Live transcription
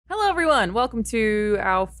everyone. Welcome to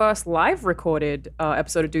our first live recorded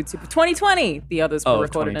episode of Dude Super 2020. The others were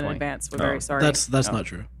recorded in advance. We're very sorry. That's not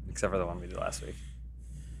true. Except for the one we did last week.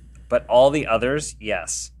 But all the others,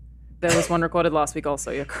 yes. There was one recorded last week also.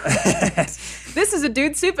 You're correct. This is a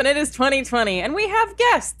Dude Soup and it is 2020. And we have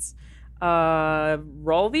guests.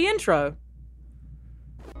 Roll the intro.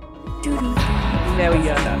 There we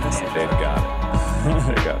go. They've got it.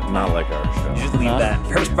 Not like our show. You just leave that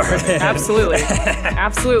first part in. Absolutely.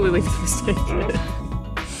 Absolutely leave the mistake.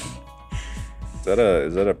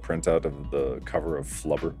 Is that a printout of the cover of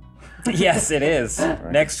Flubber? Yes, it is.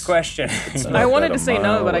 Right. Next question. I wanted to say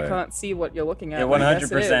no, but I can't see what you're looking at. It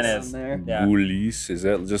 100% is. Yeah. Ulysse, is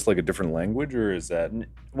that just like a different language, or is that?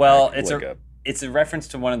 Well, it's a reference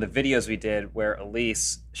to one of the videos we did where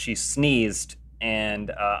Elise, she sneezed, and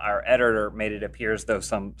our editor made it appear as though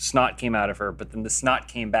some snot came out of her, but then the snot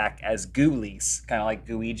came back as Goolise, kind of like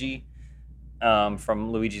Gooigi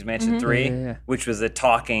from Luigi's Mansion 3, which was a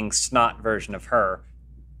talking snot version of her.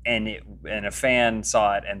 And a fan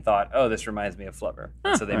saw it and thought, oh, this reminds me of Flubber.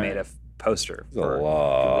 And so they made a poster. There's a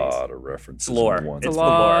lot of references. It's lore. It's a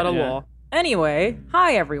lot of lore. Anyway,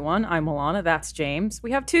 hi everyone. I'm Alana. That's James. We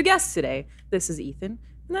have two guests today. This is Ethan,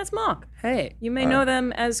 and that's Mark. Hey. You may know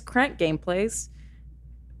them as Crank Gameplays.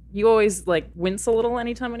 You always wince a little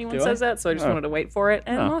anytime anyone says that, so I just wanted to wait for it.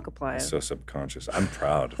 And Markiplier. So subconscious. I'm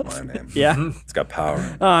proud of my name. Yeah. It's got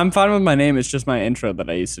power. I'm fine with my name. It's just my intro that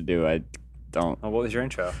I used to do. I don't. Oh, what was your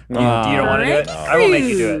intro? You don't want to do it? No. I will make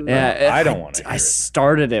you do it. Yeah, I don't want to. I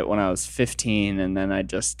started it when I was 15, and then I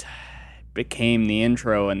just became the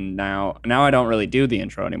intro, and now I don't really do the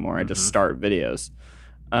intro anymore. I just start videos.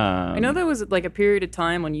 I know there was a period of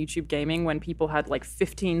time on YouTube Gaming when people had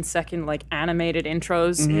 15-second animated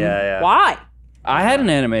intros. Yeah. Why? I had an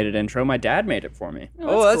animated intro. My dad made it for me.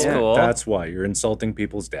 Oh, that's cool. That's why you're insulting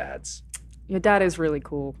people's dads. Your dad is really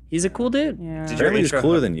cool. He's a cool dude. Yeah. Apparently he's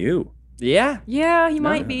cooler than you. Yeah. Yeah, he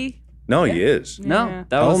might be. No, he is. Yeah. No,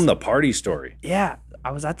 Tell him the party story. Yeah,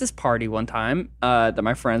 I was at this party one time that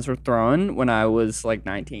my friends were throwing when I was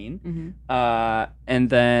 19. And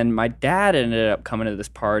then my dad ended up coming to this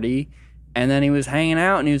party, and then he was hanging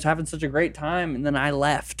out and he was having such a great time, and then I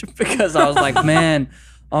left because I was like, man,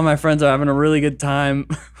 all my friends are having a really good time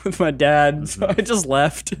with my dad, so I just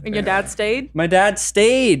left. And your dad stayed? My dad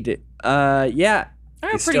stayed. Yeah.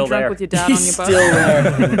 I'm pretty drunk with your dad He's on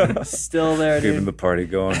your boat. Still there, dude. Keeping the party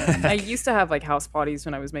going. I used to have house parties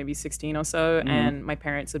when I was maybe 16 or so, and my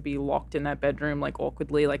parents would be locked in their bedroom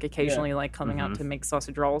awkwardly, occasionally coming out to make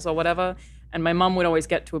sausage rolls or whatever. And my mum would always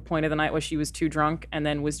get to a point of the night where she was too drunk and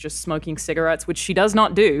then was just smoking cigarettes, which she does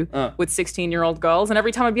not do with 16-year-old girls. And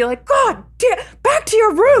every time I'd be like, God, back to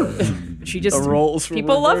your room. She just,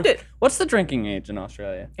 people loved it. What's the drinking age in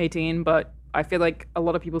Australia? 18, but I feel like a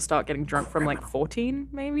lot of people start getting drunk from 14,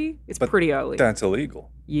 maybe. It's pretty early. That's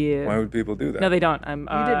illegal. Yeah. Why would people do that? No, they don't. You did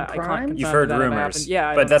I can't crime? confirm You've heard that ever rumors. happened.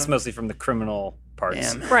 Yeah, but that's mostly from the criminal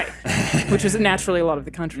parts. right. Which is naturally a lot of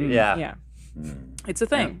the country. Yeah. It's a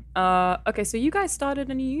thing. Okay, so you guys started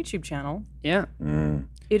a new YouTube channel. Yeah.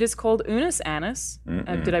 It is called Unus Annus.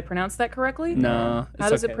 Did I pronounce that correctly? No. How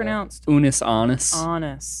does it pronounced? Unus Annus.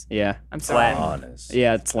 Annus. Yeah. I'm sorry. Honest.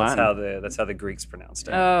 Yeah, it's Latin. That's how the Greeks pronounced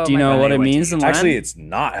it. Oh, Do you know what it means in Latin? Actually, it's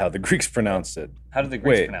not how the Greeks pronounced it. How did the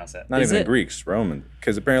Greeks pronounce it? Not even the Greeks, Roman.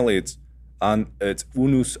 Because apparently it's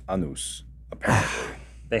unus annus, apparently.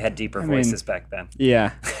 They had deeper voices back then.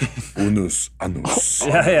 Yeah. Unus annus.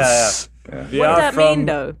 Yeah. What does that mean,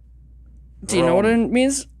 though? Do you know what it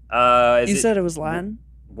means? You said it was Latin?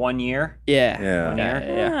 1 year? Yeah.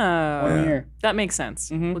 Yeah. 1 year. That makes sense.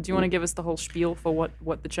 Well, do you want to give us the whole spiel for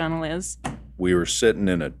what the channel is? We were sitting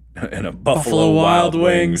in a Buffalo Wild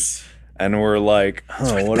Wings. And we're like,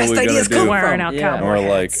 what are we going to do? Wearing our And we're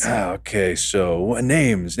like, okay, so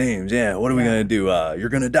names, yeah, what are we going to do? You're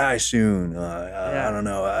going to die soon. I don't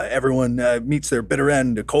know. Everyone meets their bitter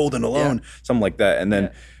end, cold and alone, something like that. And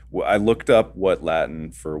then I looked up what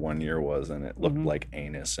Latin for 1 year was, and it looked like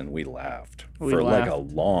anus, and we laughed for a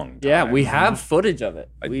long time. Yeah, we have footage of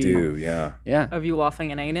it. I do, yeah. Yeah. Of you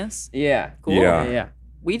laughing in anus? Yeah. Cool. Yeah.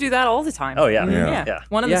 We do that all the time. Oh, yeah. Yeah.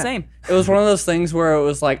 One and the same. It was one of those things where it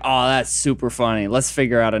was like, oh, that's super funny. Let's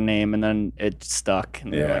figure out a name. And then it stuck.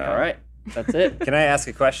 And we're like, all right, that's it. Can I ask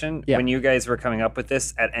a question? Yeah. When you guys were coming up with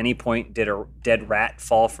this, at any point did a dead rat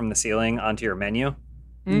fall from the ceiling onto your menu?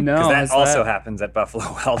 No. Because that also happens at Buffalo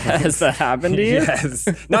Wild Wings. Has that happened to you? Yes.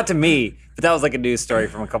 Not to me, but that was a news story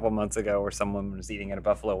from a couple months ago where someone was eating at a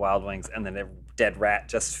Buffalo Wild Wings and then a dead rat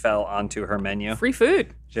just fell onto her menu. Free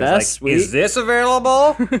food. She was That's sweet. Is this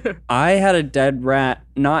available? I had a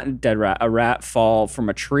rat fall from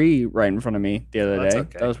a tree right in front of me the other day.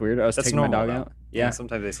 Okay. That was weird. I was taking normal, my dog though. out. Yeah.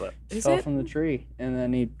 Sometimes they slip. Is Fell it? from the tree, and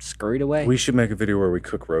then he scurried away. We should make a video where we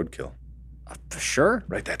cook roadkill. For sure.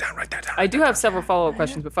 Write that down. Write that down. I do have several follow-up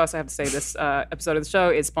questions, but first I have to say this episode of the show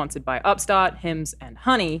is sponsored by Upstart, Hims, and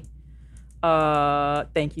Honey.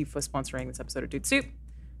 Thank you for sponsoring this episode of Dude Soup.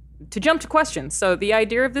 To jump to questions, so the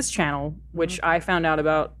idea of this channel, which I found out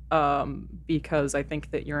about because I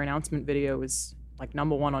think that your announcement video was like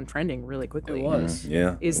 #1 on trending really quickly. It was.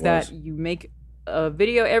 Yeah. Is that you make a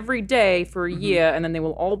video every day for a year, and then they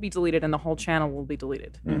will all be deleted, and the whole channel will be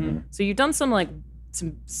deleted. So you've done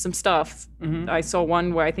some stuff. I saw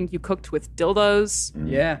one where I think you cooked with dildos.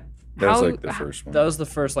 Yeah. That was How- like the first one. That was the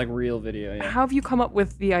first like real video. Yeah. How have you come up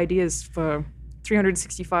with the ideas for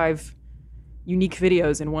 365 unique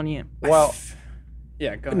videos in 1 year? Well,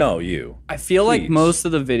 Yeah. Go ahead. no, you. I feel like Please. most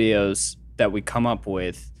of the videos that we come up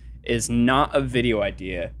with is not a video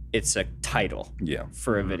idea. It's a title Yeah.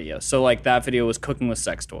 for a video. So like that video was cooking with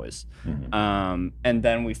sex toys. And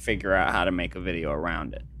then we figure out how to make a video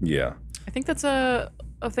around it. Yeah. I think that's a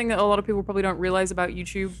thing that a lot of people probably don't realize about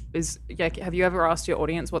YouTube is, have you ever asked your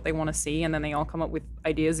audience what they want to see, and then they all come up with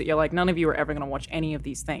ideas that you're like, none of you are ever going to watch any of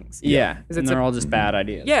these things. Yeah. Is And it they're so- all just bad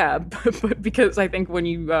ideas. Yeah, but because I think when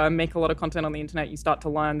you make a lot of content on the internet, you start to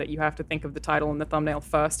learn that you have to think of the title and the thumbnail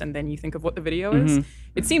first, and then you think of what the video is.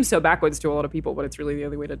 It seems so backwards to a lot of people, but it's really the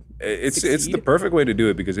other way to It's succeed. the perfect way to do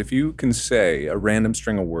it, because if you can say a random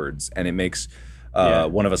string of words and it makes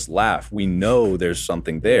one of us laugh, we know there's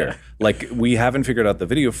something there. Like, we haven't figured out the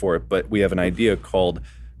video for it, but we have an idea called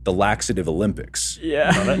the Laxative Olympics.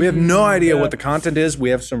 Yeah. We have no idea what the content is. We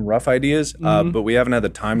have some rough ideas, but we haven't had the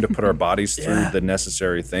time to put our bodies through the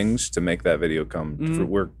necessary things to make that video come.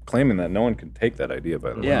 We're claiming that no one can take that idea,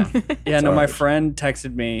 by the way. Yeah. Yeah. No, my ours. friend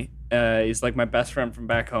texted me. He's like my best friend from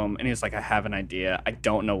back home, and he was like, I have an idea. I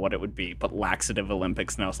don't know what it would be, but Laxative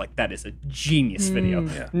Olympics. And I was like, that is a genius video.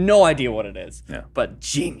 Yeah. No idea what it is, Yeah. but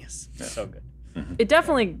genius. So good. It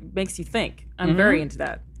definitely makes you think. I'm very into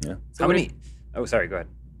that. Yeah. So How what many? did- Oh, sorry. Go ahead.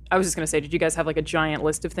 I was just going to say, did you guys have like a giant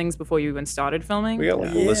list of things before you even started filming? We got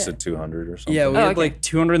like a list of 200 or something. Yeah, we Oh, had okay. like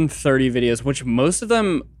 230 videos, which most of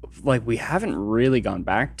them, like, we haven't really gone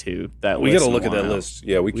back to that We list. got to in a look at that while. list.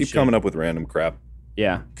 Yeah, we keep should. coming up with random crap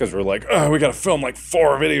Yeah. because we're like, oh, we got to film like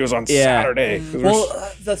 4 videos on Yeah. Saturday. 'Cause we're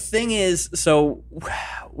Well, the thing is, so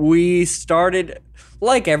we started,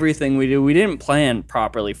 like everything we do, we didn't plan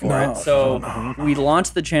properly for No, it. So we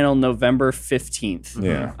launched the channel November 15th.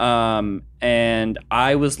 yeah. And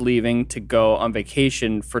I was leaving to go on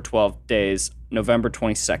vacation for 12 days, November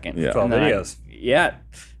 22nd. Yeah. 12 And then videos. Yeah.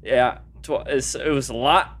 It was a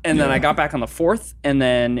lot. And then I got back on the 4th, and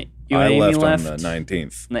then you and I Amy left left on the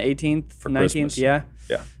 19th. on the 18th, For 19th, Christmas. yeah.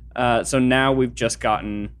 Yeah. So now we've just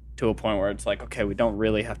gotten to a point where it's like, okay, we don't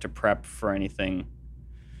really have to prep for anything.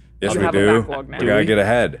 Yes, You we have a do. backlog now. We got to get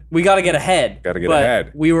ahead. We got to get ahead. Gotta get but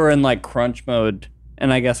ahead. We were in like crunch mode,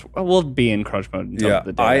 and I guess we'll be in crunch mode until Yeah,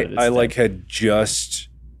 the day that it's I dead. like had just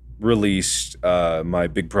released my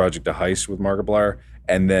big project, A Heist with Markiplier,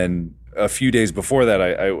 and then a few days before that,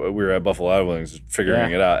 we were at Buffalo Wild Wings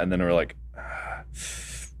figuring Yeah. it out, and then we were like,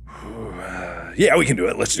 yeah, we can do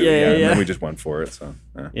it. Let's do it. Yeah, And yeah. then we just went for it. So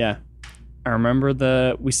Yeah. I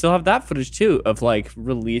remember we still have that footage too of like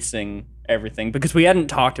releasing everything because we hadn't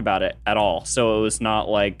talked about it at all. So it was not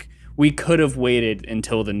like we could have waited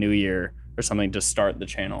until the new year or something to start the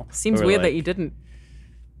channel. Seems We were weird that like- you didn't.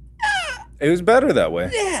 it was better that way.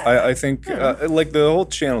 Yeah. I think like the whole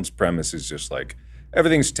channel's premise is just like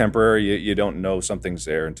everything's temporary. You don't know something's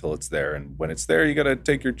there until it's there, and when it's there, you got to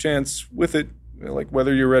take your chance with it, like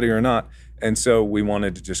whether you're ready or not. And so we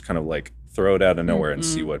wanted to just kind of like throw it out of nowhere and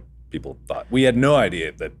see what people thought. We had no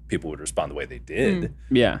idea that people would respond the way they did.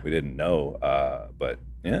 Yeah. We didn't know, but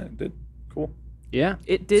yeah, it did. Cool. Yeah.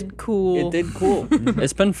 It did cool. It did cool.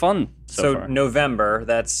 It's been fun so far. November,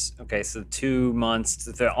 that's okay. So 2 months,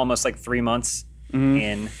 almost like 3 months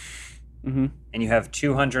in, and you have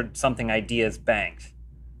 200 something ideas banked.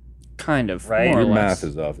 Kind of. Right? More or Your less. math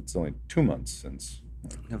is off. It's only 2 months since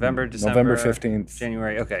November, December, November 15th.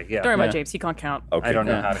 January. Okay, yeah. Don't worry about Yeah. James. He can't count. Okay. I don't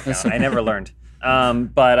know Yeah. how to count. I never learned.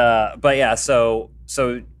 But yeah. So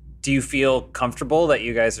do you feel comfortable that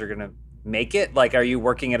you guys are gonna make it? Like, are you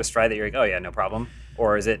working at a stride that you're like, oh yeah, no problem,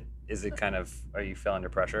 or is it kind of, are you feel under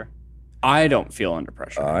pressure? I don't feel under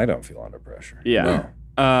pressure. I don't feel under pressure. Yeah.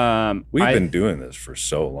 No. We've I- been doing this for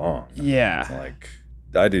so long. Yeah. Like,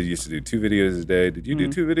 I used to do 2 videos a day. Did you do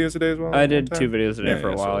 2 videos a day as well? I at did one 2 time? videos a day for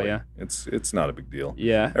a so, while, like, yeah. It's not a big deal.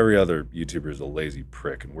 Yeah. Every other YouTuber is a lazy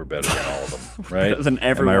prick, and we're better than all of them, right? Than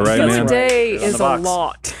everyone. Am I right, That's man? Today It's on is the a box.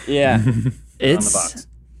 lot. Yeah. On the It's box.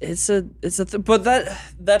 But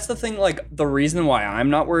that's the thing. Like the reason why I'm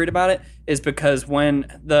not worried about it is because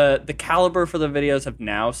when the caliber for the videos have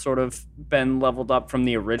now sort of been leveled up from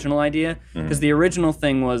the original idea, because the original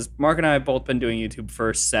thing was Mark and I have both been doing YouTube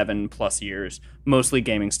for 7+ years, mostly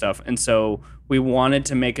gaming stuff, and so we wanted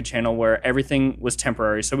to make a channel where everything was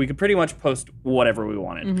temporary, so we could pretty much post whatever we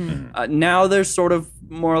wanted. Now there's sort of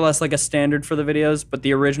more or less like a standard for the videos, but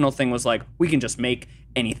the original thing was like we can just make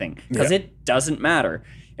anything because it doesn't matter.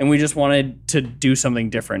 And we just wanted to do something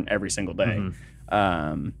different every single day.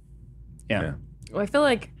 Well, I feel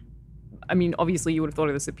like, I mean, obviously you would have thought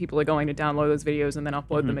of this, that people are going to download those videos and then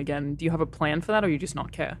upload them again. Do you have a plan for that, or you just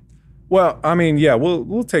not care? Well, I mean, yeah,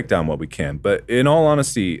 we'll take down what we can. But in all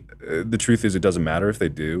honesty, the truth is it doesn't matter if they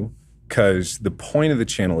do, because the point of the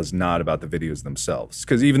channel is not about the videos themselves.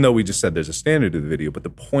 Because even though we just said there's a standard to the video, but the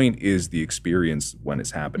point is the experience when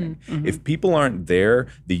it's happening. If people aren't there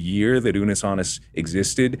the year that Unis Honest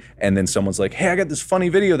existed, and then someone's like, hey, I got this funny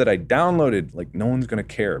video that I downloaded, like no one's gonna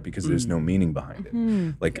care because there's no meaning behind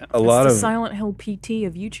it. Like a lot of Silent Hill PT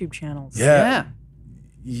of YouTube channels. Yeah.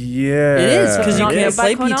 It is because you can't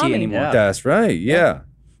play PT anymore. That's right. Yeah.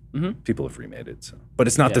 People have remade it, so. But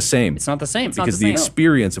it's not the same. It's not the same because the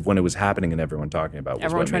experience of when it was happening and everyone talking about was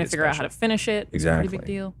everyone what trying made to it figure out special. how to finish it. Exactly. Pretty big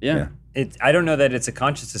deal. Yeah. I don't know that it's a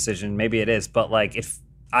conscious decision. Maybe it is, but like if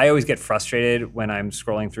I always get frustrated when I'm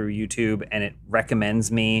scrolling through YouTube and it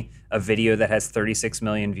recommends me a video that has 36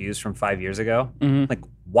 million views from 5 years ago. Like,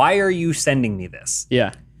 why are you sending me this?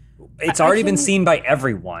 Yeah. It's already been seen by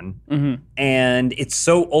everyone, and it's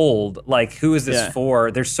so old. Like, who is this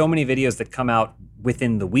for? There's so many videos that come out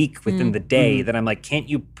within the week, within the day, that I'm like, can't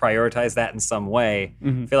you prioritize that in some way?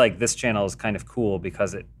 I feel like this channel is kind of cool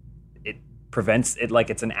because it prevents it, like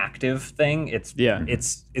it's an active thing. It's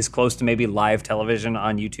as close to maybe live television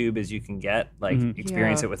on YouTube as you can get. Like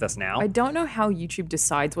experience it with us now. I don't know how YouTube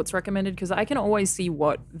decides what's recommended, because I can always see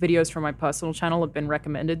what videos from my personal channel have been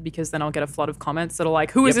recommended, because then I'll get a flood of comments that are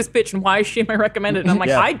like, who is this bitch and why is she my recommended? And I'm like,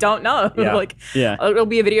 I don't know. Like, it'll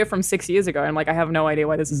be a video from 6 years ago. And I'm like, I have no idea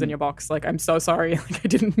why this is in your box. Like, I'm so sorry. Like, I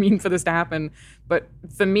didn't mean for this to happen. But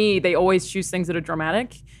for me, they always choose things that are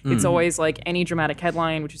dramatic. It's always like any dramatic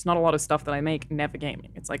headline, which is not a lot of stuff that I make, never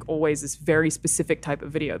gaming. It's like always this very specific type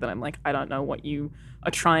of video that I'm like, I don't know what you are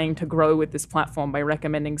trying to grow with this platform by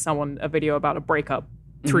recommending someone a video about a breakup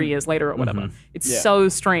 3 years later or whatever. It's so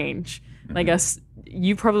strange. I guess have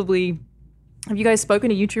you guys spoken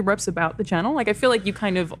to YouTube reps about the channel? Like, I feel like you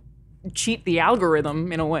kind of cheat the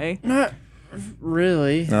algorithm in a way. Not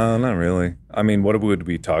really. No, not really. I mean, what would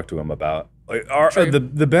we talk to them about? Like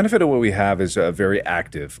the benefit of what we have is a very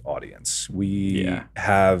active audience. We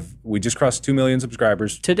just crossed 2 million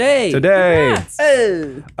subscribers today. Congrats.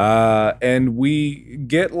 And we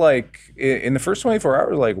get like in the first 24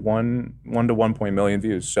 hours like 1 to 1 million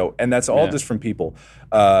views. So, and that's all just from people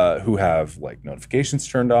who have like notifications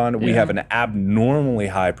turned on. We have an abnormally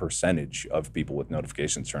high percentage of people with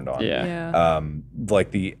notifications turned on.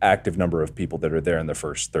 Like the active number of people that are there in the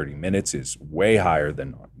first 30 minutes is way higher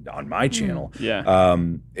than on my channel.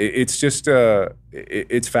 It's just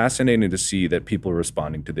it's fascinating to see that people are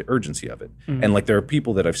responding to the urgency of it. And like there are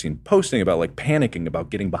people that I've seen posting about like panicking about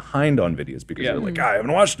getting behind on videos because they're like, I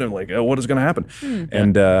haven't watched them. Like, what is going to happen?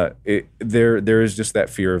 And there is just that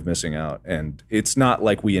fear of missing out. And it's not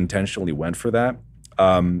like we intentionally went for that.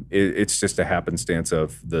 It's just a happenstance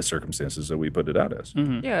of the circumstances that we put it out as.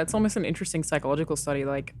 Yeah, it's almost an interesting psychological study,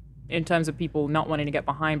 like in terms of people not wanting to get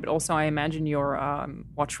behind, but also I imagine your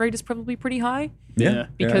watch rate is probably pretty high.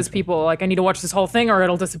 Because people are like, I need to watch this whole thing or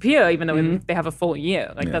it'll disappear, even though they have a full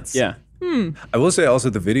year. Like that's I will say also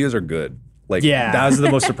the videos are good. Like that was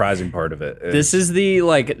the most surprising part of it. This is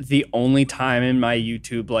the only time in my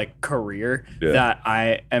YouTube like career that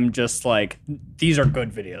I am just like, these are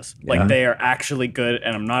good videos. Like they are actually good,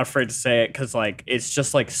 and I'm not afraid to say it because like it's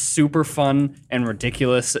just like super fun and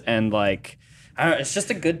ridiculous and like it's just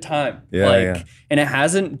a good time. And it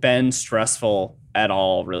hasn't been stressful at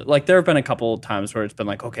all, really. Like there have been a couple of times where it's been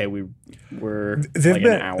like, okay, we're like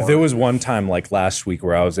an hour. There was one time like last week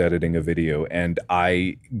where I was editing a video and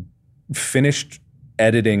I finished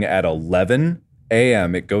editing at 11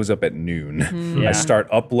 a.m. It goes up at noon. I start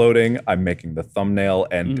uploading. I'm making the thumbnail,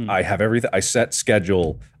 and I have everything. I set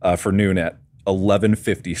schedule for noon at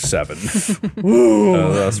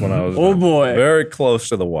 11:57. That's when I was very close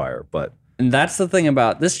to the wire. And that's the thing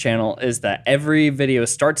about this channel is that every video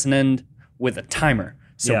starts and ends with a timer.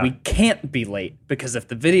 So we can't be late because if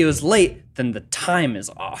the video is late, then the time is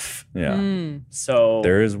off. Yeah. So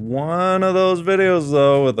There is one of those videos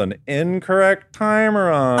though with an incorrect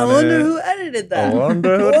timer on it. I wonder who edited that. I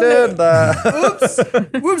wonder who did that. Oops.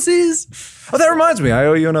 Whoopsies. Oh, that reminds me. I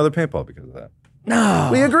owe you another paintball because of that. No.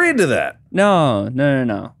 We agreed to that. No.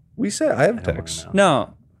 We said I have I don't wanna text. know.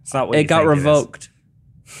 No. It's not what It you got think revoked.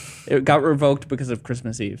 It got revoked because of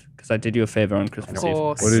Christmas Eve. Because I did you a favor on Christmas Of Eve.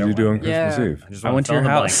 course. What did you do on Yeah. Christmas Eve? just I wanna went to fill your in the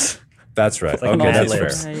blank. house. That's right. like a Okay, Mad that's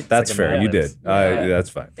Libs. fair. It's That's like a fair. Mad You did. Libs. That's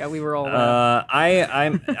fine. Yeah, we were all there.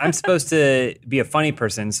 I'm supposed to be a funny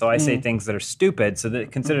person, so I say things that are stupid. So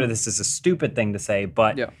that consider this as a stupid thing to say.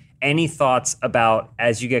 But any thoughts about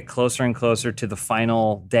as you get closer and closer to the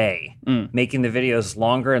final day, making the videos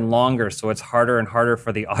longer and longer, so it's harder and harder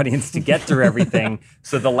for the audience to get through everything.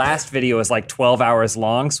 So the last video is like 12 hours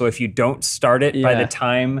long. So if you don't start it by the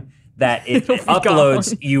time that it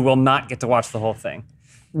uploads, you will not get to watch the whole thing.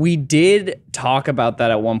 We did talk about that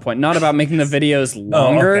at one point. Not about making the videos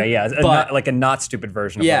longer. Okay, yeah, but like a not stupid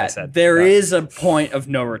version of what I said. there is a point of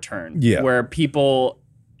no return. Yeah. Where people,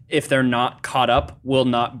 if they're not caught up, will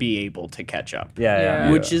not be able to catch up. Yeah.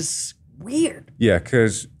 Which is weird. Yeah,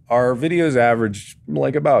 because our videos average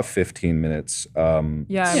like about 15 minutes.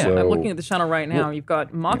 Yeah, so- I'm looking at the channel right now. You've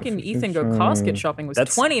got Mark and Ethan go casket shopping. Was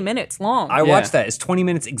That's- 20 minutes long. I watched that. It's 20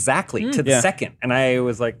 minutes exactly to the Yeah. second. And I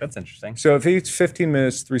was like, that's interesting. So if it's 15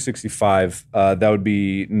 minutes, 365, that would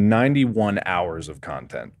be 91 hours of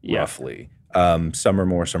content, roughly. Some are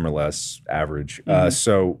more, some are less, average.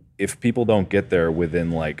 So if people don't get there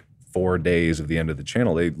within like 4 days of the end of the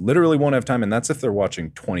channel, they literally won't have time. And that's if they're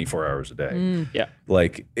watching 24 hours a day. Yeah.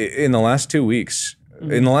 Like in the last 2 weeks,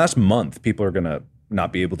 in the last month, people are going to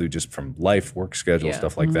not be able to just from life, work schedule,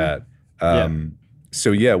 stuff like that.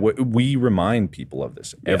 So yeah, we remind people of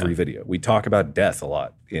this every video. We talk about death a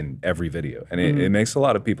lot in every video, and it makes a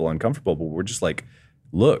lot of people uncomfortable. But we're just like,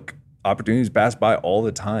 look, opportunities pass by all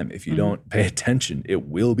the time. If you don't pay attention, it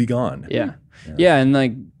will be gone. Yeah, and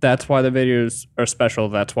like that's why the videos are special.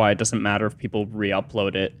 That's why it doesn't matter if people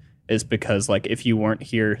re-upload it, is because like if you weren't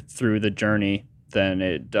here through the journey, then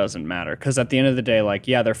it doesn't matter. Because at the end of the day, like,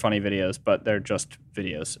 yeah, they're funny videos, but they're just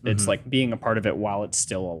videos. It's like being a part of it while it's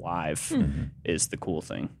still alive is the cool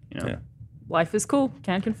thing, you know? Yeah. Life is cool.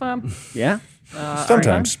 Can confirm. Yeah.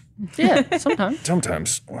 Sometimes. Yeah, sometimes.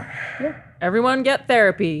 Sometimes. Everyone get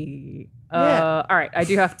therapy. All right, I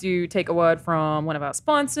do have to take a word from one of our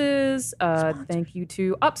sponsors. Thank you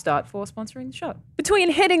to Upstart for sponsoring the show. Between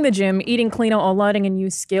hitting the gym, eating cleaner, or learning a new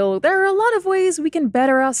skill, there are a lot of ways we can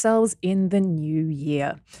better ourselves in the new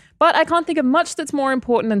year. But I can't think of much that's more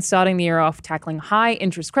important than starting the year off tackling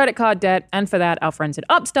high-interest credit card debt, and for that, our friends at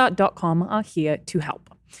Upstart.com are here to help.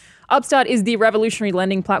 Upstart is the revolutionary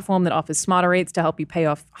lending platform that offers smarter rates to help you pay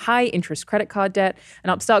off high-interest credit card debt. And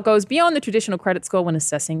Upstart goes beyond the traditional credit score when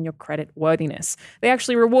assessing your credit worthiness. They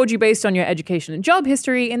actually reward you based on your education and job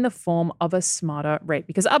history in the form of a smarter rate,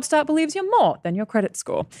 because Upstart believes you're more than your credit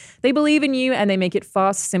score. They believe in you, and they make it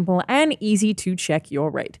fast, simple, and easy to check your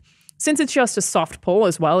rate. Since it's just a soft pull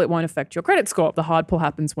as well, it won't affect your credit score. The hard pull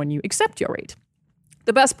happens when you accept your rate.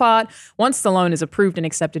 The best part, once the loan is approved and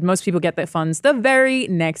accepted, most people get their funds the very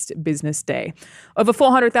next business day. Over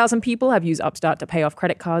 400,000 people have used Upstart to pay off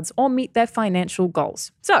credit cards or meet their financial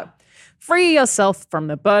goals. So, free yourself from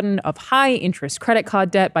the burden of high-interest credit card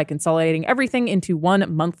debt by consolidating everything into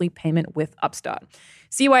one monthly payment with Upstart.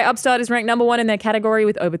 See why Upstart is ranked number one in their category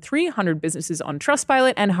with over 300 businesses on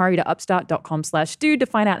Trustpilot, and hurry to upstart.com/dude to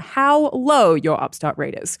find out how low your Upstart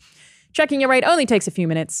rate is. Checking your rate only takes a few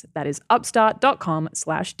minutes. That is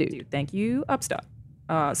upstart.com/dude. Thank you, Upstart.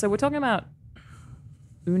 So we're talking about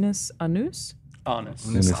Unus Annus?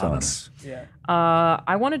 Honest. Yeah.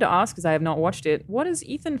 I wanted to ask, because I have not watched it, what is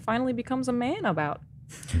Ethan finally becomes a man about?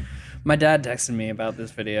 My dad texted me about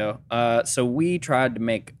this video. So we tried to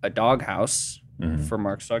make a doghouse for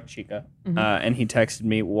Mark's dog Chica, and he texted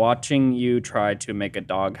me, watching you try to make a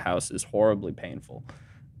doghouse is horribly painful.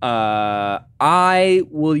 I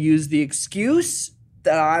will use the excuse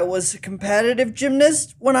that I was a competitive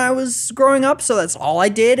gymnast when I was growing up, so that's all I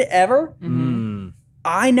did ever.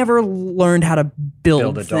 I never learned how to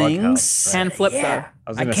build a things. doghouse. Hand flip, Yeah. though. I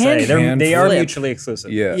was going to can say, they are flip. mutually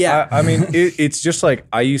exclusive. Yeah. Yeah. I mean, it's just like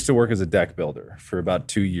I used to work as a deck builder for about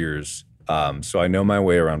 2 years. So I know my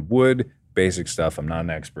way around wood, basic stuff. I'm not an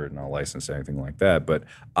expert, not licensed, anything like that. But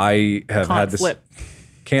I have had this.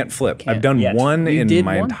 Can't flip. I've done yet. one You in did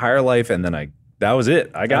my one? entire life, and then that was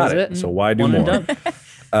it. I got was it. it. So why do One and more?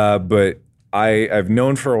 done. But I've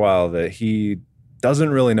known for a while that he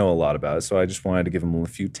doesn't really know a lot about it. So I just wanted to give him a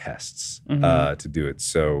few tests to do it.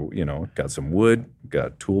 So, got some wood, got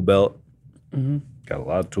a tool belt, got a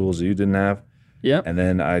lot of tools you didn't have. Yep. And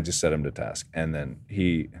then I just set him to task. And then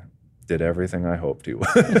he did everything I hoped he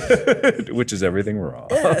would, which is everything wrong.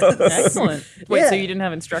 Excellent. Wait, so Yeah. you didn't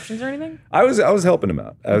have instructions or anything? I was helping him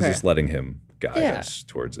out. I was Okay. just letting him guide Yeah. us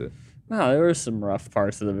towards it. No, there were some rough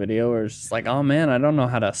parts of the video where it's just like, oh man, I don't know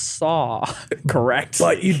how to saw correct.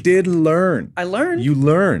 But you did learn. I learned. You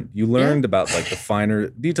learned about like the finer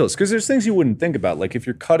details because there's things you wouldn't think about. Like if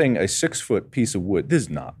you're cutting a 6-foot piece of wood, this is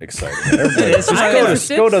not exciting. Everybody, just I'm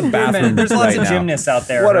interested. go to the bathroom. There's lots right of now. gymnasts out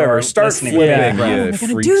there. who Whatever. are Start listening. flipping. Yeah. You How am I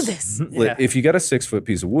gonna freaks. do this? Yeah. If you got a 6-foot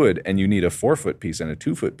piece of wood and you need a 4-foot piece and a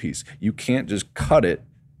 2-foot piece, you can't just cut it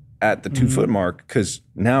at the 2-foot mark because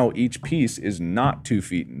now each piece is not 2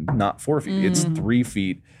 feet, not 4 feet. It's 3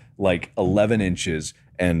 feet, like 11 inches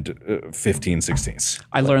and 15 sixteenths.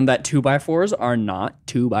 I learned that 2x4s are not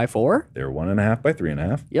 2x4. They're 1.5 by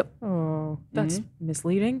 3.5. Yep. Oh, that's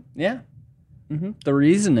misleading. Yeah. The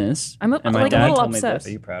reason is, I'm and my like a dad little told me upset. this.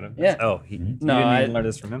 Are you proud of Yeah. this? Oh, you No, didn't I- even learn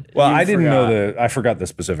this from him? Well, You I didn't know forgot. I forgot the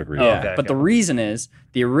specific reason. Yeah, Okay, but the okay. reason is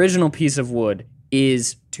the original piece of wood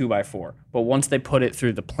is 2x4, but once they put it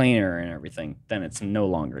through the planer and everything, then it's no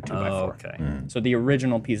longer 2x4. Oh, okay. So the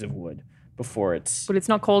original piece of wood before it's But it's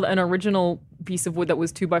not called an original piece of wood that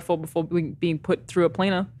was 2x4 before being put through a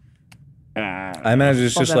planer. I imagine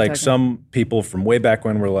it's Love just that like technique. some people from way back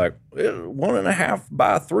when were like 1.5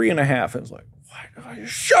 by 3.5. It was like, what?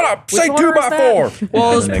 Shut up! Say Which 2 order by is 4. well,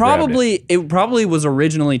 And it's then they grabbed it. it probably was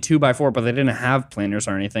originally 2x4, but they didn't have planers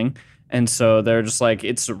or anything, and so they're just like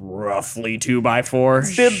it's roughly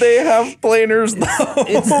 2x4. Did they have planers though?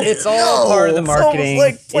 It's all part of the it's almost marketing.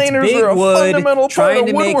 like It's planers big are a wood, fundamental part trying of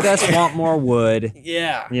to make us woodworking. want more wood.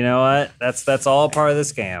 Yeah. You know what? That's all part of the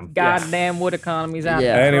scam. Goddamn wood economy's out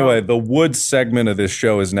Yeah. there. Anyway, the wood segment of this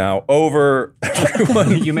show is now over.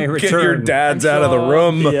 Everyone, You may get your return. dads out of the So,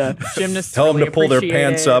 room. Yeah. Gymnasts Tell them really to pull their appreciate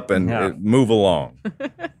pants it. up and Yeah. move along.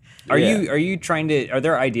 Are you trying to? Are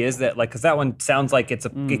there ideas that like? Because that one sounds like it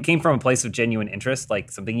came from a place of genuine interest, like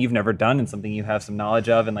something you've never done and something you have some knowledge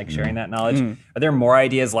of, and like sharing that knowledge. Are there more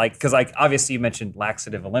ideas like? Because like obviously you mentioned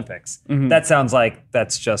laxative Olympics. That sounds like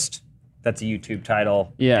that's a YouTube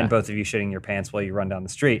title. Yeah. And both of you shitting your pants while you run down the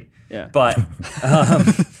street. Yeah. But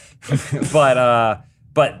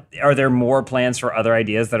but are there more plans for other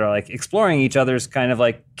ideas that are like exploring each other's kind of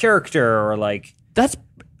like character or like? That's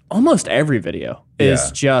almost every video is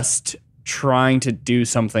Yeah. just trying to do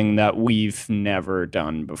something that we've never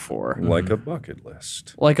done before, Like a bucket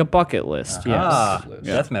list. like a bucket list. Ah, Yes.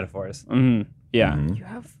 that's metaphors. Yeah. You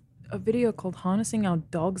have a video called Harnessing Our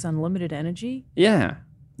Dog's Unlimited Energy? Yeah.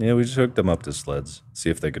 Yeah, we just hooked them up to sleds, see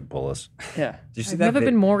if they could pull us. Yeah. Did you see I've that? never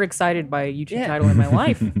been more excited by a YouTube Yeah. title in my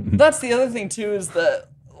life. That's the other thing too is that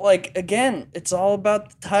like again, it's all about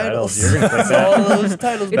the titles. You're gonna click It's that. all those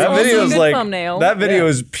titles. It's That also video a is good like thumbnail. that video Yeah.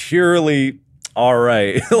 is purely all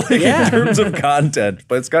right, like Yeah. in terms of content,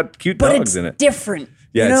 but it's got cute but dogs it's in it. different.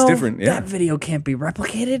 Yeah, You it's know, different, yeah. That video can't be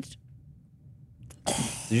replicated. Did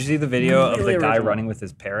you see the video of the Really guy original. running with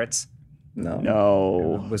his parrots?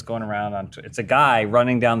 No. Was going around on. It's a guy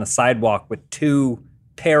running down the sidewalk with 2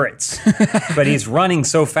 parrots, but he's running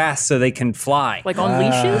so fast so they can fly. Like on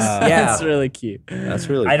leashes? yeah. That's really cute. That's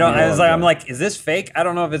really. I don't. cool. I was like, I'm like, is this fake? I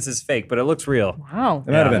don't know if this is fake, but it looks real. Wow.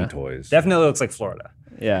 It might have Yeah. been toys. Definitely looks like Florida.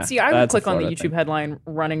 Yeah. See, I would that's a click on the Florida YouTube thing. headline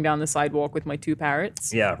running down the sidewalk with my 2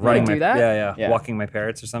 parrots. Yeah, Would running I my do that? Yeah. Yeah. Walking my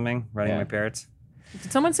parrots or something. Running Yeah. my parrots.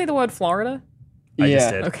 Did someone say the word Florida? I yeah.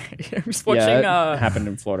 just did. Okay. I was Yeah, watching it happened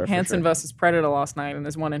in Florida. for Hanson sure. versus Predator last night, and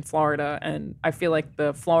there's one in Florida, and I feel like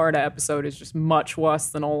the Florida episode is just much worse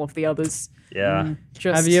than all of the others. Yeah.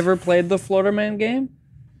 Just, Have you ever played the Florida Man game?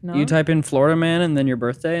 No? You type in Florida Man and then your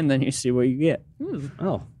birthday, and then you see what you get.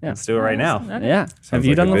 Oh, let's do it right now. Okay. Yeah. Have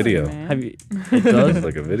you like done a the video. Man. Have you? It does.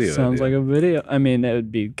 like a video. Sounds idea. like a video. I mean, it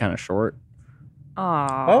would be kind of short.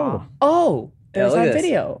 Aw. Oh, there's look at that this.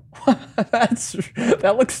 video.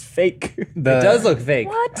 That looks fake. It does look fake.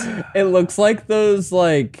 What? It looks like those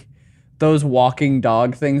walking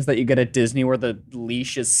dog things that you get at Disney where the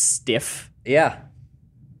leash is stiff. Yeah.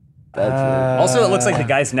 That's Also, it looks like the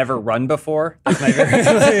guy's never run before. That's my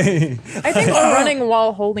very- I think running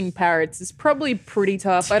while holding parrots is probably pretty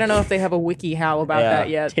tough. I don't know if they have a wiki how about Yeah. that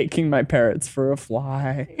yet. taking my parrots for a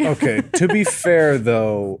fly. Okay, to be fair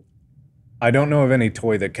though, I don't know of any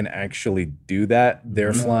toy that can actually do that.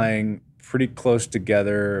 They're flying pretty close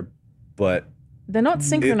together, but They're not it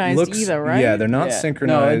synchronized looks, either, right? Yeah, they're not Yeah. No,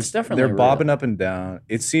 synchronized. it's definitely they're real. bobbing up and down.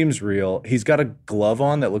 It seems real. He's got a glove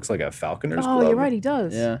on that looks like a falconer's Oh, glove. you're right, he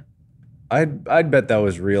does. Yeah. I'd bet that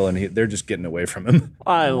was real, and they're just getting away from him.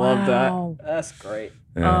 I love Wow. that. That's great.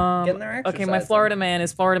 Getting their exercise Okay, my in. Florida man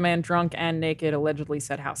is Florida man drunk and naked allegedly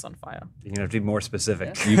set house on fire. You're gonna have to be more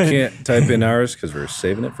specific. You can't type in ours because we're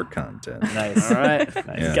saving it for content. Nice. All right.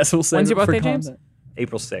 Nice. Guess we'll save When's your it for birthday, James? content.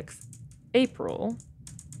 April 6th. April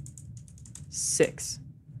 6.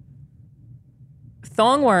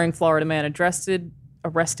 Thong-wearing Florida man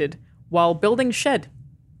arrested while building shed.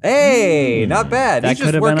 Hey, not bad. That He's just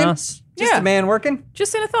could have been working. us. Just Yeah. a man working.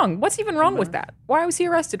 Just in a thong. What's even wrong with that? Why was he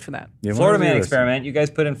arrested for that? Yeah, Florida what Man is this? experiment. You guys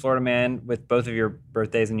put in Florida Man with both of your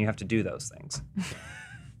birthdays, and you have to do those things.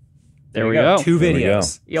 There we go. 2 There we go.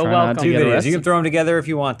 videos. You're Try not welcome. to 2 get videos. You arrested. can throw them together if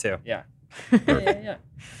you want to. Yeah. Yeah.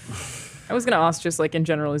 I was going to ask just like in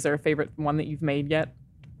general, is there a favorite one that you've made yet?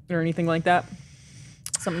 Or anything like that?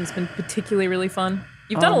 Something that's been particularly really fun?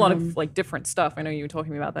 You've done a lot of like different stuff. I know you were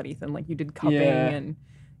talking about that, Ethan. Like you did cupping and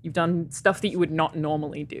you've done stuff that you would not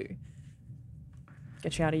normally do.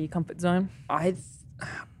 Get you out of your comfort zone. I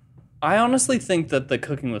honestly think that the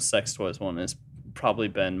cooking with sex toys one has probably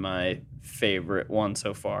been my favorite one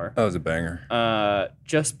so far. That was a banger.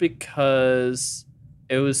 Just because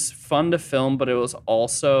it was fun to film, but it was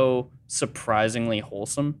also surprisingly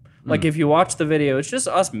wholesome. Like if you watch the video, it's just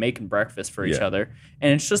us making breakfast for each Yeah. other,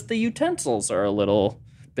 and it's just the utensils are a little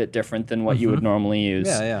bit different than what you would normally use.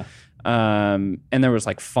 Yeah. And there was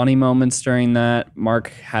like funny moments during that. Mark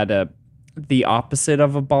had the opposite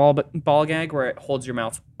of a ball gag where it holds your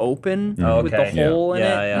mouth open Oh, with the okay. hole in it.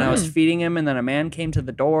 Yeah, yeah. And I was feeding him, and then a man came to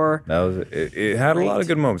the door. That was it. It had a lot of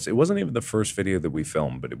good moments. It wasn't even the first video that we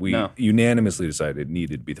filmed, but we No. unanimously decided it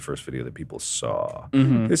needed to be the first video that people saw.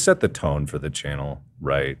 Mm-hmm. It set the tone for the channel,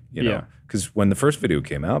 right? You know, Yeah. because when the first video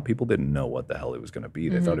came out, people didn't know what the hell it was going to be.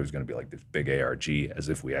 They thought it was going to be like this big ARG, as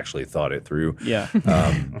if we actually thought it through. Yeah.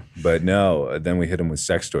 But no, then we hit them with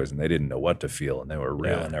sex toys, and they didn't know what to feel, and they were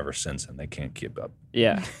railing ever since, and they can't keep up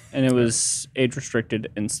Yeah. And it was age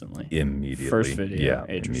restricted instantly. immediately. First video, yeah,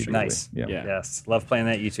 age immediately. Nice. Yeah. Yeah. Yes. Love playing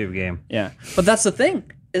that YouTube game. Yeah. But that's the thing,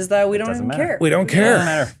 is that we don't Doesn't even matter. care. We don't care. doesn't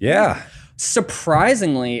matter. Yeah,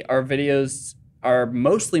 Surprisingly, our videos are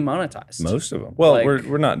mostly monetized. most of them. Well, Like-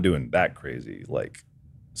 we're not doing that crazy like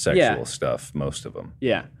sexual Yeah. stuff. Most of them.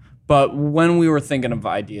 Yeah. But when we were thinking of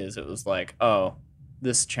ideas, it was like, oh,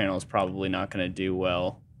 this channel is probably not going to do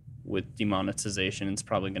well with demonetization. It's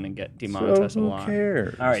probably going to get demonetized a lot.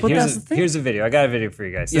 cares? All right, But that's the thing. here's a video. I got a video for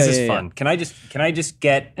you guys. This Yeah, is yeah, fun. Can I just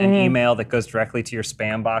get an email that goes directly to your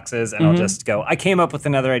spam boxes, and I'll just go, I came up with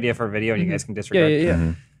another idea for a video, and you guys can Yeah, disregard. yeah, yeah.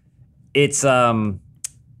 Mm-hmm. It's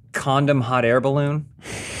condom hot air balloon.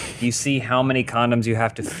 You see how many condoms you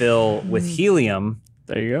have to fill with helium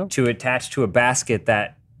There you go. to attach to a basket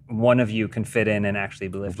that one of you can fit in and actually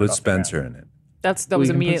be lifted Put off the ground. Spencer in it. That was can put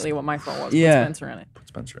immediately what my thought was. Yeah. Put Spencer in it. Put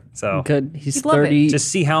Spencer in it. So Good. He's You'd love it. 30. just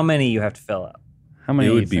see how many you have to fill up. How many It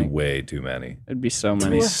do would you be think? way too many. It'd be so It'd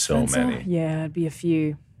many. be so many. Yeah, it'd be a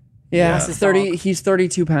few. Yeah, Yeah. 30. He's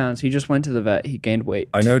 32 pounds. He just went to the vet. He gained weight.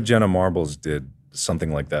 I know Jenna Marbles did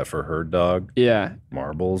something like that for her dog, Yeah.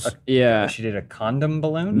 Marbles. Yeah. She did a condom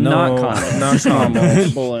balloon? Not No, condoms. not normal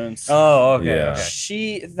condoms. balloons. Oh, okay. Yeah.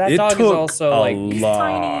 Okay. That It dog is took also a like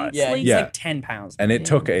lot. yeah, he's Yeah. like 10 pounds. And it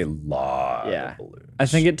took a lot Yeah. of balloons. I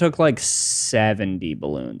think it took like 70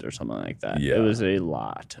 balloons or something like that. Yeah. It was a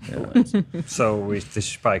lot of balloons. So this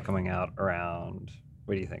is probably coming out around,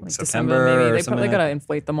 what do you think, Like September December, maybe. or They something probably like gotta that?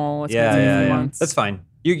 inflate them all. It's Yeah, gonna take a yeah, few yeah. months. That's fine.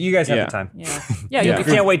 You guys have Yeah. the time. Yeah. Yeah, you'll We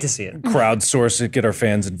be can't wait to see it. Crowdsource it, get our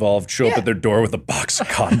fans involved, show up at their door with a box of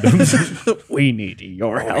condoms. We need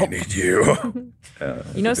your I help. need you.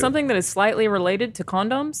 You know something that is slightly related to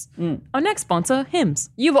condoms? Our next sponsor,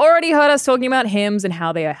 Hims. You've already heard us talking about Hims and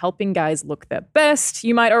how they are helping guys look their best.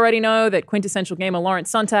 You might already know that quintessential gamer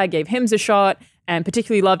Lawrence Sontag gave Hims a shot and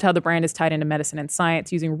particularly loved how the brand is tied into medicine and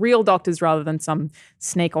science using real doctors rather than some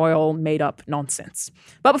snake oil made up nonsense.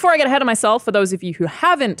 But before I get ahead of myself, for those of you who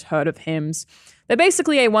haven't heard of Hims, they're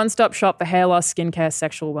basically a one-stop shop for hair loss, skincare,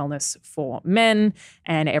 sexual wellness for men,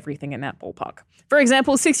 and everything in that ballpark. For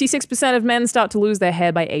example, 66% of men start to lose their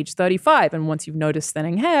hair by age 35, and once you've noticed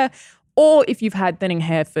thinning hair, or if you've had thinning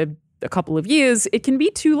hair for a couple of years, it can be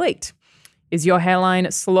too late. Is your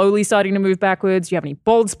hairline slowly starting to move backwards? Do you have any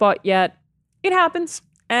bald spot yet? It happens.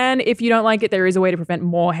 And if you don't like it, there is a way to prevent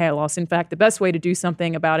more hair loss. In fact, the best way to do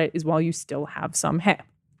something about it is while you still have some hair.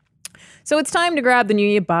 So it's time to grab the new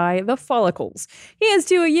year by the follicles. Here's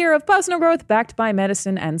to a year of personal growth backed by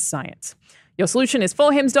medicine and science. Your solution is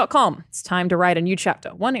forhims.com. It's time to write a new chapter,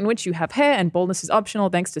 one in which you have hair and baldness is optional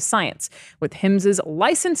thanks to science, with Hims'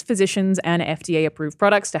 licensed physicians and FDA-approved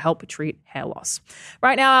products to help treat hair loss.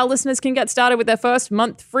 Right now, our listeners can get started with their first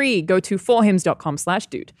month free. Go to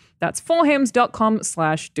forhims.com/dude. That's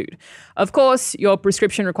forhims.com/dude. Of course, your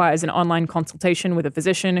prescription requires an online consultation with a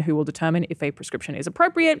physician who will determine if a prescription is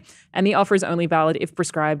appropriate, and the offer is only valid if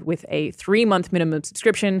prescribed with a 3-month minimum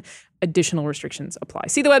subscription. Additional restrictions apply.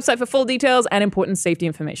 See the website for full details and important safety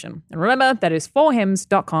information. And remember, that is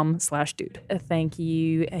forhims.com/dude. Thank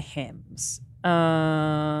you, Hims.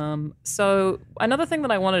 So another thing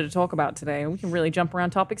that I wanted to talk about today, and we can really jump around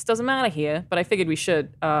topics, doesn't matter here, but I figured we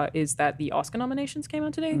should, is that the Oscar nominations came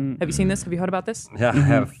out today. Have you seen this? Have you heard about this? Yeah, I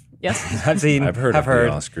have. Yes? I've heard of the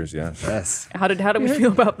Oscars, yes. Yes. How did we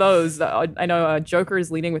feel about those? I know Joker is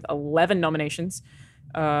leading with 11 nominations.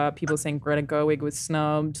 People saying Greta Gerwig was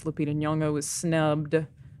snubbed, Lupita Nyong'o was snubbed.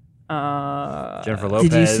 Jennifer Lopez.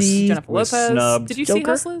 Did you see Jennifer was Lopez. snubbed. Did you see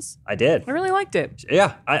Joker? Hustlers? I did. I really liked it.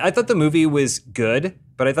 Yeah, I thought the movie was good,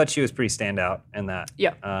 but I thought she was pretty standout in that.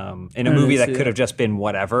 Yeah. In a movie that see could have just been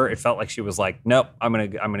whatever, it felt like she was like, nope, I'm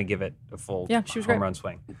gonna give it a full She was home great. run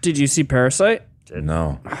swing. Did you see Parasite?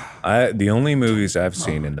 No. The only movies I've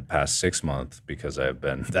seen in the past 6 months, because I've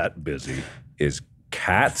been that busy, is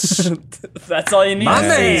Cats That's all you need. My to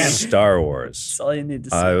man. see. Star Wars. That's all you need to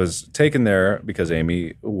see. I was taken there because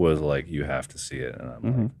Amy was like, "You have to see it," and I'm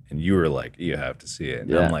like, and you were like, "You have to see it," and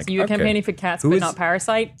Yeah. I'm like, So you were okay. campaigning for Cats, Who but is- not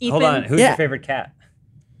Parasite. Ethan? Hold on, who's Yeah. your favorite cat?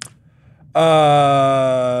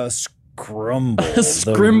 Scrumble.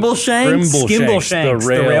 Scrimbleshanks? Skimbleshanks, the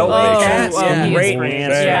railway cat. Oh, Yeah, he is great great.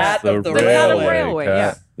 answer. Yeah. The The railway,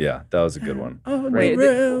 cat. Yeah, that was a good one. Wait,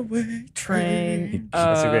 railway train.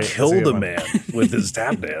 That's a great. Killed that's a good man with his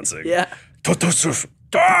tap dancing. Yeah. That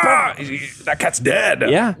cat's dead.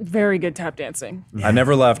 Yeah. Very good tap dancing. I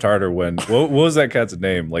never laughed harder when what was that cat's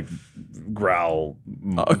name? Like growl.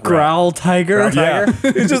 Growl Tiger. Yeah,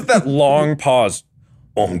 it's just that long pause.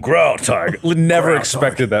 Growl tiger. Never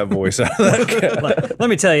expected that voice out of that cat. Let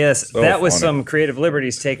me tell you this. So that was funny. some creative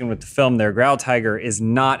liberties taken with the film there. Growl Tiger is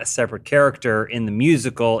not a separate character in the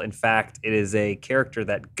musical. In fact, it is a character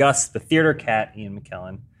that Gus, the theater cat, Ian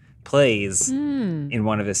McKellen, plays in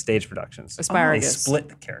one of his stage productions. Asparagus. They split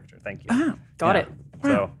the character. Thank you. Got Yeah. it.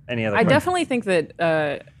 So, any other I questions? definitely think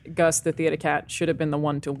that Gus, the theater cat, should have been the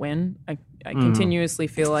one to win. I continuously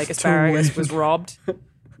feel like Asparagus was robbed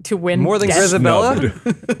to win. More than Death. Grisabella? More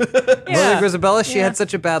Yeah. than Grisabella? She Yeah. had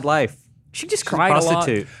such a bad life. She just She's a cried a lot.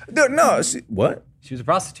 prostitute. No, see, what? She was a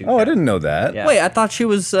prostitute. Oh, I cat. didn't know that. Yeah. Wait, I thought she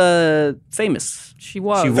was famous. She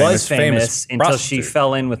was. She was famous famous until she prostitute.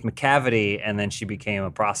 fell in with McCavity, and then she became a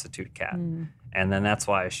prostitute cat, and then that's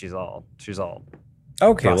why she's all.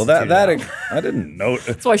 Okay, well that Prostituted I didn't know.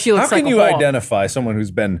 That's why she looks How like can a you whore. identify someone who's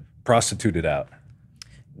been prostituted out?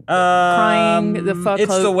 Crying, the fur It's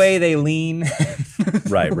coat. the way they lean.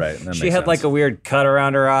 Right. That She makes had like sense. a weird cut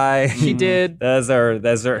around her eye. She did. Those are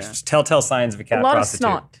telltale signs of a cat A lot of prostitute.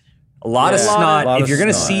 snot. A lot of Yeah. snot. Lot If of you're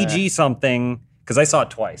gonna snot. CG something, because I saw it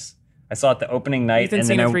twice. I saw it the opening night, Ethan's and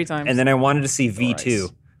seen then it 3 times. and then I wanted to see V2.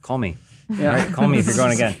 Call me. Yeah. Right? Call me if you're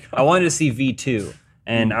going again. I wanted to see V2.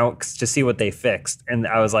 And to see what they fixed, and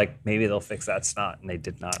I was like, maybe they'll fix that snot, and they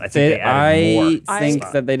did not. I think they added more. I think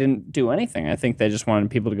snot. that they didn't do anything. I think they just wanted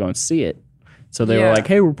people to go and see it. So they Yeah. were like,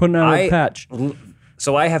 "Hey, we're putting out a I- patch."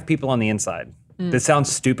 So I have people on the inside. This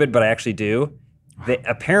sounds stupid, but I actually do. They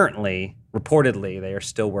apparently, reportedly, they are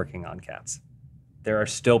still working on cats. There are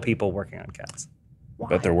still people working on cats.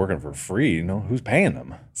 Bet they're working for free. You know who's paying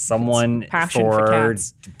them? Someone passion for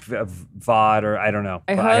cats. VOD or I don't know.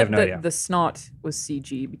 I But heard have no that idea. the snot was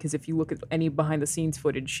CG because if you look at any behind the scenes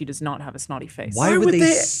footage, she does not have a snotty face. Why would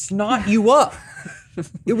they snot you up?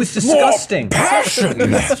 It was disgusting. Passion.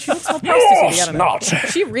 She looks more prostitute. I don't know.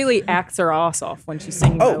 She really acts her ass off when she's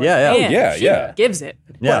singing. yeah, yeah. Man, Yeah, she yeah. gives it.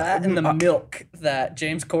 Yeah. That and the milk that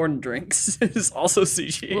James Corden drinks is also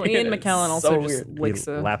CG. Well, Ian It's McKellen also so just weird. licks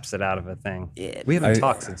He her. laps it out of a thing. Yeah. We haven't I-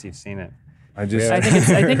 talked since you've seen it. I just. I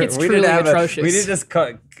think it's We truly need to have atrocious. we need to just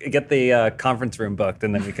get the conference room booked,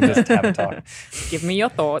 and then we can just have a talk. Give me your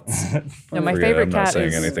thoughts. No, my Forget it, favorite I'm not rise saying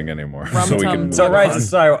is anything anymore. Rum So we Tum. can. So Move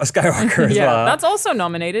Rise of Skywalker as Yeah, well. that's also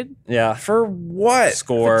nominated yeah. For what?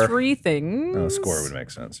 Score. for 3 things. No, score would make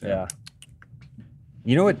sense. Yeah.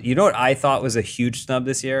 You know what I thought was a huge snub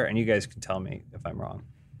this year, and you guys can tell me if I'm wrong.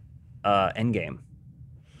 Endgame.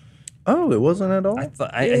 Oh, it wasn't at all. I thought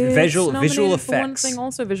It's visual nominated for one effects thing,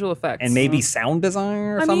 also visual effects, and maybe sound design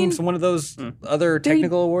or I something. mean, One of those other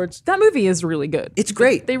technical awards. that movie is really good. It's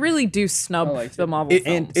great. They really do snub the Marvel films.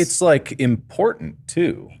 And it's like important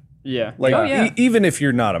too. Yeah. Like Oh, yeah. even if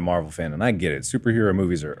you're not a Marvel fan, and I get it, superhero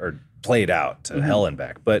movies are played out to hell and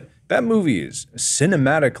back, but that movie is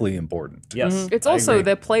cinematically important. Yes. It's I also agree.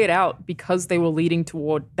 they're played out because they were leading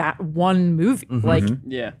toward that one movie. Like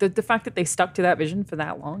Yeah. the fact that they stuck to that vision for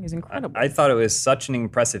that long is incredible. I thought it was such an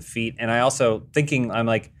impressive feat, and I also I'm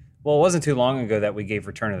like, Well, it wasn't too long ago that we gave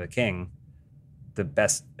Return of the King the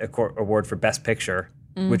best award for Best Picture,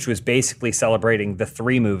 which was basically celebrating the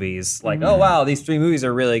 3 movies. Like, oh wow, these 3 movies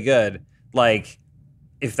are really good. Like,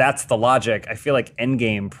 if that's the logic, I feel like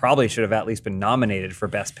Endgame probably should have at least been nominated for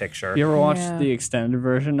Best Picture. You ever watched the extended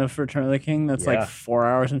version of Return of the King? That's like 4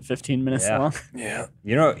 hours and 15 minutes long. Yeah.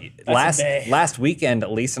 You know, last weekend,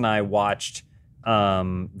 Elise and I watched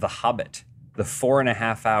The Hobbit, the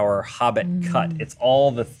 4.5 hour Hobbit cut. It's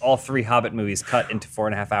all 3 Hobbit movies cut into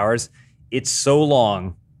 4.5 hours. It's so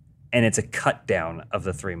long, and it's a cut down of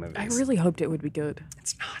the 3 movies. I really hoped it would be good.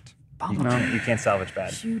 It's not. Bummer. You can't salvage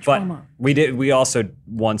bad. Huge but bummer. we also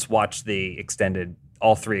once watched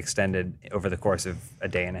all 3 extended over the course of a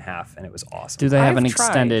day and a half, and it was awesome. Do they have I've an tried.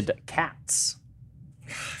 extended Cats?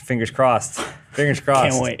 Fingers crossed. Fingers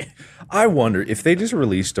crossed. Can't wait. I wonder if they just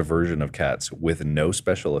released a version of Cats with no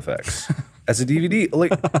special effects as a DVD.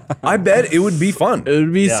 Like, I bet it would be fun. It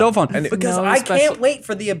would be so fun. And Because No I special- can't wait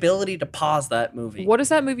for the ability to pause that movie. What does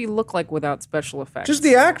that movie look like without special effects? Just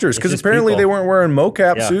the actors, because just apparently people. they weren't wearing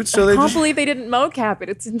mocap Yeah. suits, so I they can't just believe they didn't mocap it.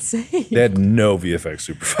 It's insane. they had no VFX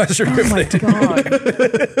supervisor. Oh my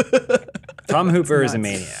god. Tom Hooper is a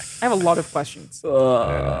maniac. I have a lot of questions.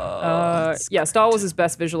 Star Wars is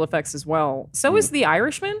best visual effects as well. So is The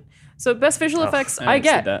Irishman. So best visual effects, I I didn't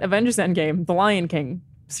see get. that. Avengers Endgame, The Lion King,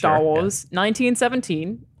 Star Sure, Wars,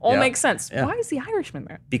 1917. All Yeah. makes sense. Yeah. Why is The Irishman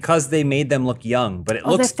there? Because they made them look young, but it Oh,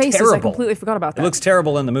 looks their faces. terrible. I completely forgot about that. It looks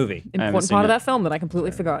terrible in the movie. important seen part of it. that film that I completely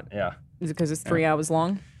forgot. Yeah. Is it because it's 3 hours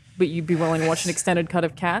long? But you'd be willing to watch an extended cut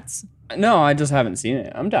of Cats? No, I just haven't seen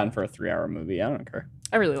it. I'm down for a 3-hour movie. I don't care.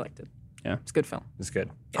 I really liked it. Yeah. It's a good film. It's good.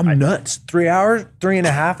 I'm nuts. 3 hours,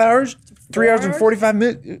 3.5 hours, 3 hours and 45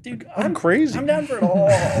 minutes. Dude, I'm crazy. I'm down for it all.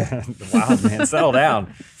 Wow, man, settle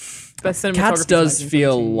down. Best cinematography. Cats does is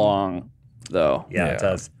feel 1917. long, though. Yeah, Yeah. it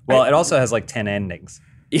does. Well, it also has like 10 endings.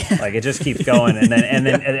 Yeah. Like it just keeps going, and then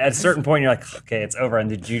at a certain point you're like, okay, it's over, and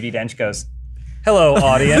the Judi Dench goes, "Hello,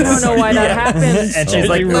 audience." I don't know why that happened. And she's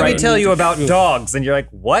like, "Let me tell you about dogs," and you're like,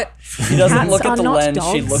 "What?" She doesn't Cats look are at the not lens.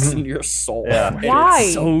 She dogs. looks into your soul. Yeah. And Why?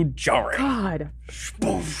 It's so jarring. God.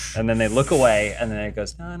 And then they look away, and then it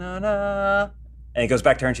goes, "Na na na," and it goes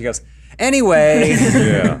back to her, and she goes, "Anyway."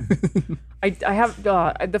 Yeah. I have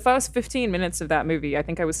the first 15 minutes of that movie, I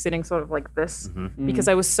think I was sitting sort of like this because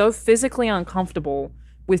I was so physically uncomfortable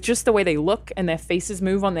with just the way they look and their faces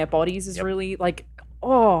move on their bodies is really like,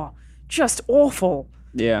 just awful.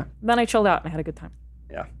 Yeah. Then I chilled out and I had a good time.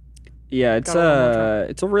 Yeah. Yeah, it's Got it one more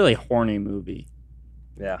it's a really horny movie.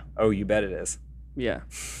 Yeah. Oh, you bet it is. Yeah.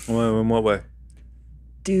 Well, in what way?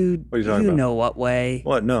 Dude, What are you talking about? know what way.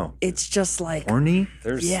 What? No. It's just like Horny?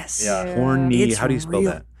 There's Yes. Yeah. Horny. It's How do you spell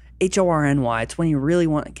real- that? HORNY. It's when you really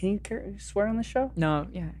want. Can you swear on the show? No,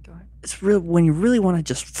 yeah, go ahead. It's real when you really want to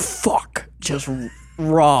just fuck, just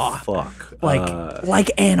raw, Fuck.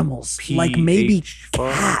 like animals, like maybe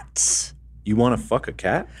fuck. cats. You want to fuck a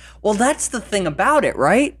cat? Well, that's the thing about it,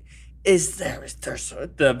 right? Is there's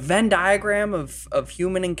the Venn diagram of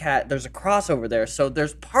human and cat. There's a crossover there, so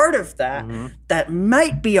there's part of that that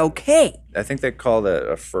might be okay. I think they call that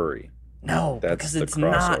a furry. No, That's because the it's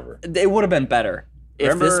crossover. not. It would have been better if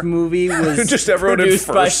Remember- this movie was Just everyone in produced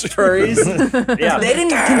by furs. furries. Yeah. They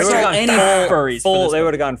didn't consult any furries. Full. for They this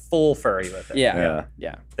would have gone full furry with it. Yeah.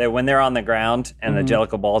 Yeah. When they're on the ground and the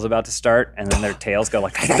jellicle ball's about to start, and then their tails go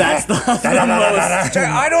like. That's the most.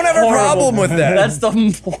 I don't have a problem with that. That's the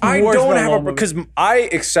I worst don't have Marvel a movie. because I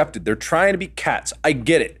accepted they're trying to be cats. I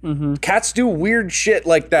get it. Cats do weird shit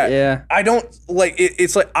like that. Yeah. I don't like it.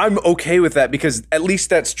 It's like I'm okay with that because at least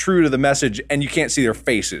that's true to the message, and you can't see their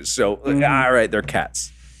faces. So all right, they're cats.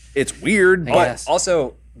 It's weird, but guess.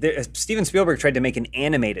 Also, Steven Spielberg tried to make an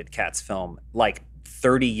animated Cats film like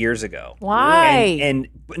 30 years ago. Why? And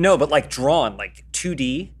no, but like drawn, like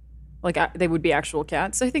 2D. Like they would be actual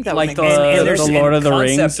cats. I think that Like would the- make sense. And there's the Lord of the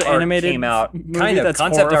concept Rings art animated came out. movie Kind of that's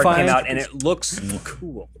concept art horrifying. came out, and it looks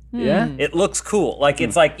cool. Yeah. It looks cool. Like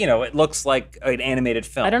it's like it looks like an animated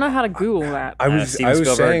film. I don't know how to Google that. I was Steven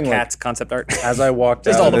Spielberg saying like, Cats concept art. as I walked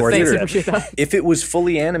Just out all of the the words. theater, Thanks, I appreciate that. if it was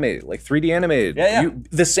fully animated, like 3D animated, Yeah.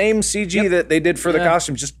 the same CG that they did for the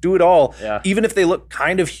costumes, just do it all. Yeah. Even if they look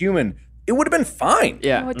kind of human, it would have been fine.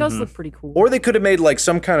 Yeah. Oh, it does look pretty cool. Or they could have made like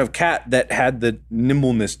some kind of cat that had the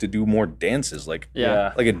nimbleness to do more dances, like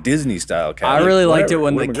Yeah. like a Disney style cat. I really liked it Whatever,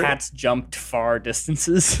 when the would've been great. cats jumped far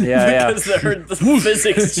distances. Yeah, because the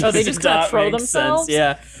physics just, Oh, they just did kinda not throw make themselves? sense.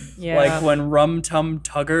 Yeah. Yeah. Like when Rum Tum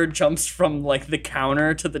Tugger jumps from like the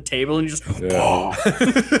counter to the table and you just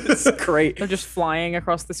it's great. They're just flying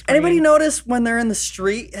across the screen. Anybody notice when they're in the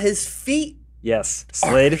street, his feet Yes,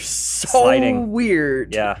 slid, so sliding.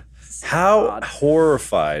 weird. Yeah, How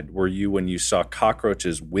horrified were you when you saw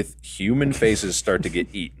cockroaches with human faces start to get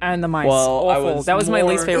eaten? And the mice. Well, I Awful. was That was my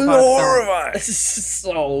least more- favorite part of the film. Horrified. This is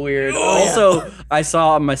so weird. Also, I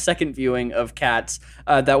saw on my second viewing of Cats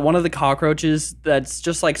that one of the cockroaches that's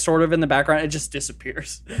just like sort of in the background, it just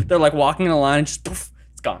disappears. They're like walking in a line, and just poof,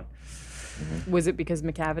 it's gone. Was it because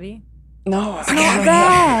McCavity? No,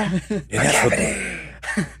 Not there.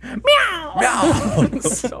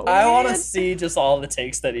 So I want to weird. see just all the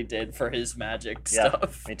takes that he did for his magic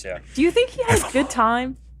stuff. Me too. Do you think he had a good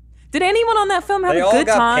time? Did anyone on that film have They a all good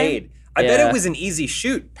got time? paid. I bet Yeah. it was an easy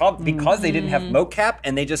shoot, probably because they didn't have mocap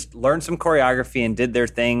and they just learned some choreography and did their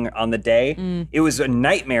thing on the day. It was a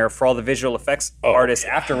nightmare for all the visual effects artists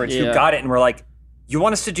afterwards who Yeah. got it and were like, "You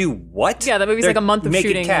want us to do what?" Yeah, that movie's They're like a month of making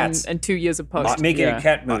shooting cats. and 2 years of post. Making Yeah. a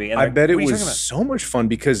cat movie. And I they're bet like, it "What are you was talking about?" so much fun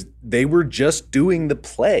because they were just doing the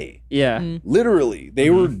play. Yeah. Literally, they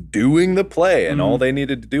were doing the play, and all they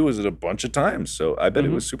needed to do was it a bunch of times. So I bet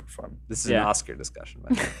it was super fun. This is Yeah. an Oscar discussion.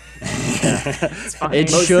 By the way. It's fine.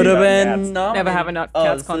 It Mostly should have about been. cats. nominated. Never have enough Oh,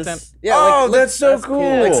 cats is content. this- Yeah, Oh, look, that's so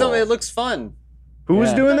cool. Like it looks fun. Who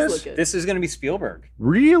was Yeah. doing Does this? look good. This is going to be Spielberg.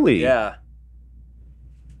 Really? Yeah.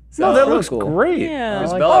 No, that So looks cool. great. Yeah. I like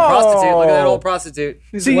Isabella, that. prostitute. Look at that Oh. old prostitute.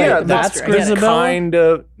 See, Wait, yeah, that's that's Grisabella? kind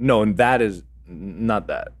of no, and that is not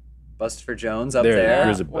that. Bust for Jones up There, there.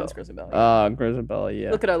 Grisabella. One's Grisabella. Grisabella,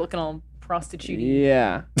 yeah. Look at her looking all prostitute.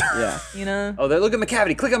 Yeah. Yeah. You know? Oh, there. Look at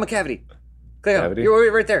McCavity. Click on McCavity. Click on. Cavity?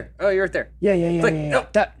 You're right there. Oh, you're right there. Yeah, yeah, yeah. Click. yeah, No. yeah.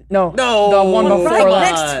 That, no. No. The one before Come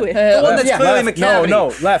that. next to it. The one that's yeah, clearly Left. McCavity. No,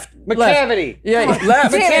 left. McCavity. Yeah,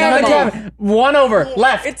 left. damn it. McCavity. One over.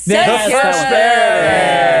 Left. It says Yes, yes. that one.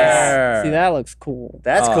 There. See, that looks cool.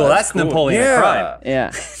 That's Oh, cool. That's cool. Napoleon Yeah. Crime.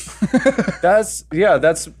 Yeah.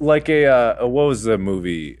 That's like a what was the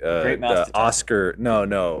movie? Great Mouse The Detective. Oscar.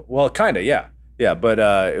 No. Well, kind of, yeah. Yeah, but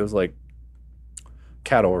it was like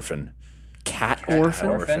Cat Orphan. Cat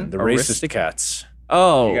Orphan? The racist cats.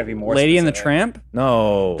 Oh, You gotta be more Lady and the specific. Tramp?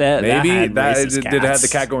 No, That maybe had that racist did it have the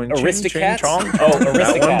cats. cat going ching, ching, Aristocats? chong? Oh, That one?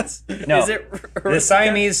 Aristocats. No. Is it The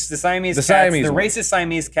Siamese The cats, Siamese the one. racist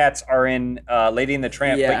Siamese cats are in Lady and the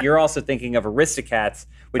Tramp, Yeah. but you're also thinking of Aristocats,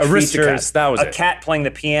 which Aristocats, features that was a it. cat playing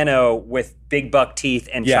the piano with big buck teeth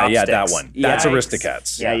and Yeah, chopsticks. that one. That's Yikes.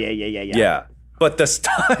 Aristocats. Yeah. Yeah. But the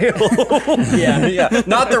style. Yeah,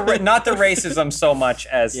 not the racism so much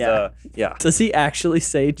as Yeah. yeah. Does he actually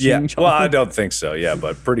say Yeah. ching chong? Well, I don't think so. Yeah,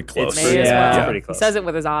 but pretty close. It's May pretty, as Yeah. well. it's pretty He close. says it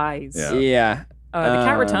with his eyes. Yeah. Yeah. The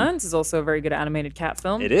Cat Um, Returns is also a very good animated cat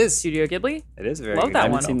film. It is. Studio Ghibli. It is a very Love good that I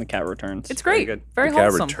game. haven't one. seen The Cat Returns. It's great. good. Very The Cat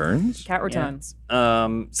wholesome. Returns? Cat Returns.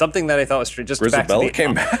 Something that I thought was true. Just back to Grisabella the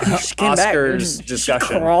came back. She came back. Oscars She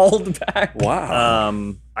discussion. crawled back.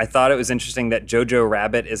 Wow. I thought it was interesting that Jojo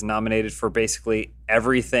Rabbit is nominated for basically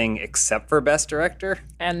everything except for Best Director.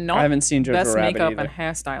 And not I haven't seen Jojo best Rabbit makeup either. and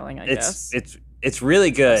hairstyling, I guess. It's really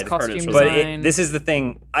good. Costume But design. this is the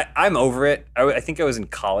thing. I'm over it. I think I was in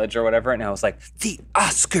college or whatever, and I was like, the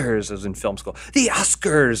Oscars. I was in film school. The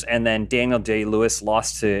Oscars. And then Daniel Day-Lewis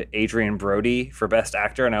lost to Adrian Brody for Best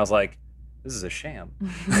Actor, and I was like, this is a sham.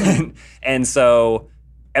 and so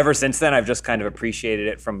ever since then, I've just kind of appreciated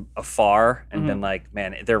it from afar and been like,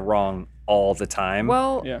 man, they're wrong all the time.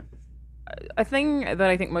 Well, Yeah. a thing that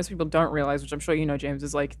I think most people don't realize, which I'm sure you know, James,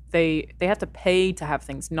 is like they have to pay to have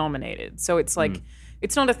things nominated. So it's like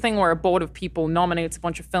it's not a thing where a board of people nominates a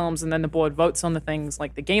bunch of films and then the board votes on the things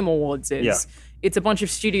like the Game Awards is. Yeah. It's a bunch of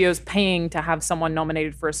studios paying to have someone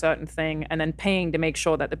nominated for a certain thing and then paying to make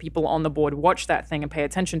sure that the people on the board watch that thing and pay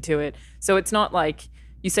attention to it. So it's not like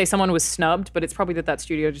you say someone was snubbed, but it's probably that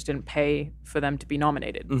studio just didn't pay for them to be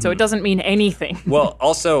nominated. So it doesn't mean anything. Well,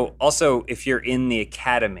 also, if you're in the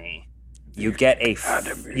Academy, you get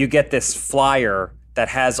you get this flyer that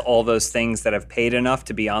has all those things that have paid enough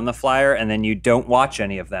to be on the flyer, and then you don't watch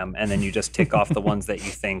any of them, and then you just tick off the ones that you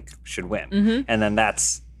think should win, and then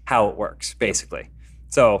that's how it works, basically.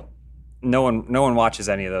 So no one watches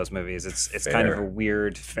any of those movies. It's kind of a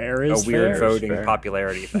weird is weird fair. voting Fair.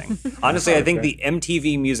 popularity thing. Honestly, I think the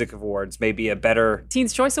MTV Music Awards may be a better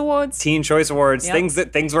Teens Choice Awards. Teen Choice Awards.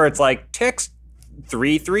 Yep. Things where it's like text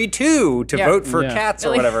 332 to Yeah. vote for Yeah. cats or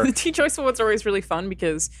Like, whatever. The Teen Choice Awards are always really fun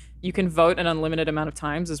because you can vote an unlimited amount of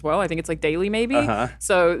times as well. I think it's like daily, maybe. Uh-huh.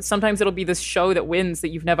 So sometimes it'll be this show that wins that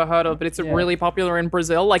you've never heard of, but it's really popular in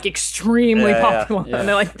Brazil, like extremely Yeah, yeah. popular. Yeah. And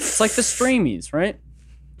they're like, It's like the Streamies, right?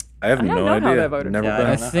 I have I don't no know how idea. they voted. Never Yeah, I been.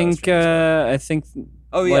 don't I know how think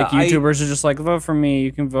Oh yeah, like YouTubers are just like, vote for me.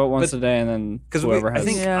 You can vote once But- a day, and then because whoever I has.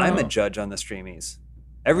 think Yeah. I'm a judge on the Streamies.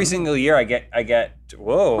 Every single year, I get.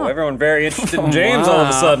 Whoa! Everyone very interested in James all of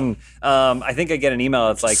a Wow. sudden. I think I get an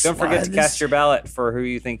email. It's like, don't forget to Slide cast this- your ballot for who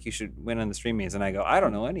you think you should win on the Streamies. And I go, I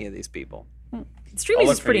don't know any of these people. Streaming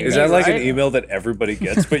is pretty. Is new, that like right? an email that everybody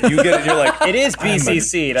gets, but you get it and you're like, It is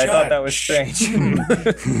BCC'd. I thought that was strange.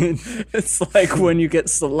 It's like when you get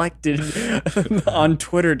selected on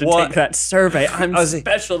Twitter to Well, take that survey. I'm was-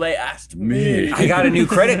 special. They asked me. I got a new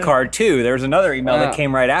credit card too. There was another email that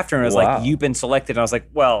came right after, and it was Wow. like, "You've been selected." And I was like,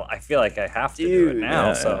 "Well, I feel like I have to do it now."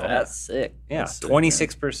 yeah, So That's sick. yeah,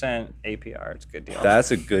 26% APR. It's a good deal.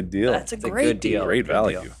 that's a good deal. That's a It's a great good deal. great Good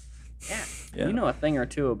value. deal. Yeah. You know a thing or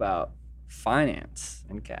two about finance.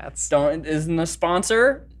 And cats. Isn't a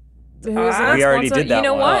sponsor? Who is the We already sponsor? did that You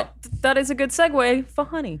know one. what? That is a good segue for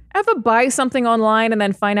honey. Ever buy something online and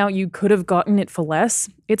then find out you could have gotten it for less?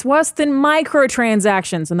 It's worse than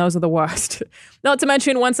microtransactions, and those are the worst. Not to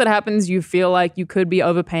mention, once that happens, you feel like you could be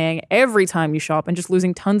overpaying every time you shop and just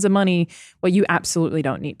losing tons of money where you absolutely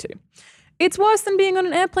don't need to. It's worse than being on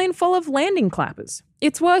an airplane full of landing clappers.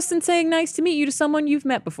 It's worse than saying nice to meet you to someone you've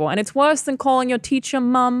met before. And it's worse than calling your teacher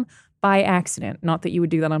mum by accident. Not that you would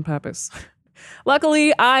do that on purpose.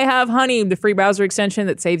 Luckily, I have Honey, the free browser extension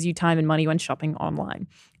that saves you time and money when shopping online.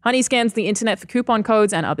 Honey scans the internet for coupon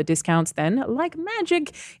codes and other discounts. Then, like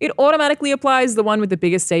magic, it automatically applies the one with the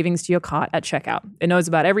biggest savings to your cart at checkout. It knows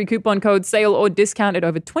about every coupon code, sale, or discount at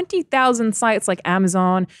over 20,000 sites like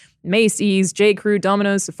Amazon, Macy's, J.Crew,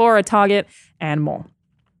 Domino's, Sephora, Target, and more.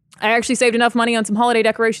 I actually saved enough money on some holiday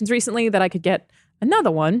decorations recently that I could get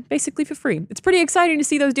another one basically for free. It's pretty exciting to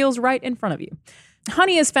see those deals right in front of you.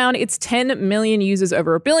 Honey has found its 10 million users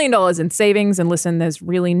over $1 billion in savings, and listen, there's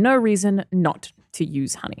really no reason not to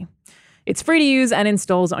use Honey. It's free to use and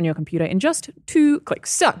installs on your computer in just 2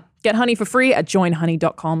 clicks. So get Honey for free at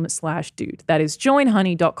joinhoney.com/dude. That is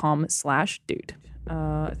joinhoney.com/dude.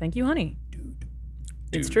 Thank you, Honey. Dude.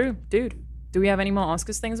 It's true, dude. Do we have any more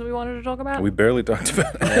Oscars things that we wanted to talk about? We barely talked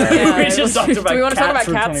about it. Yeah, We just talked about do we want to talk about Cats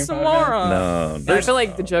for Cats some 25 more? No, I feel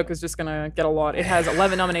like the joke is just going to get a lot. It has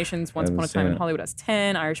 11 nominations. Once Upon a Time in Hollywood has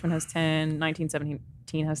 10. Irishman has 10.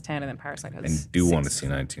 1917 has 10. And then Parasite has and do want to 6. see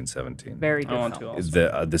 1917. Very good want film. to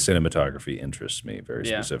also. The cinematography interests me very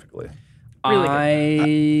specifically. Really good.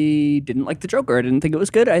 I didn't like the Joker. I didn't think it was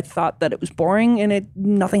good. I thought that it was boring and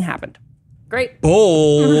nothing happened. Great.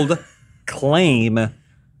 Bold claim.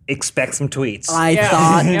 Expect some tweets. I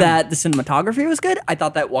thought that the cinematography was good. I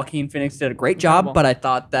thought that Joaquin Phoenix did a great job, Incredible. but I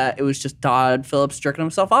thought that it was just Todd Phillips jerking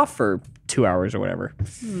himself off for 2 hours or whatever.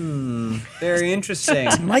 Very interesting.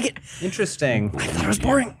 Didn't like it. Interesting. I thought it was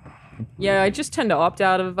boring. Yeah, I just tend to opt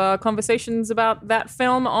out of conversations about that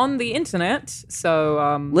film on the internet.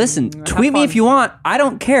 So Listen, have tweet me fun. if you want. I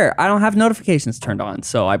don't care. I don't have notifications turned on,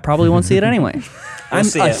 so I probably won't see it anyway. I'm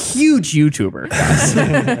see a it. huge YouTuber, guys.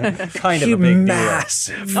 Kind of a big deal.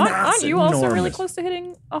 Massive. Aren't you also really enormous. close to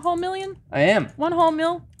hitting a whole million? I am. 1 whole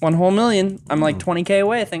mil? 1 whole million. I'm like 20K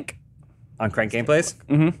away, I think. On Crank Gameplays?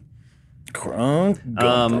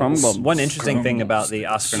 One interesting thing about the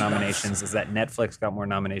Oscar nominations is that Netflix got more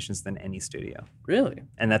nominations than any studio. Really?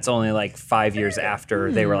 And that's only like 5 years after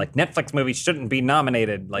they were like, Netflix movies shouldn't be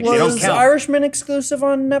nominated. Like, they don't Was count. Irishman exclusive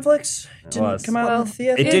on Netflix? Didn't was. come out in Well, the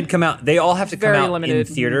theater? It did come out. They all have to come Very out limited.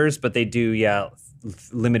 in theaters, but they do,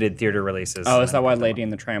 limited theater releases. Oh, is that why Lady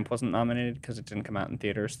and the Tramp wasn't nominated? Because it didn't come out in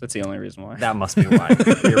theaters? That's the only reason why. That must be why.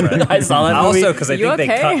 You're right. I saw that movie. Also, because I You think they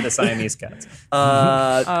okay? cut the Siamese cats.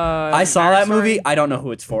 I saw that movie. I don't know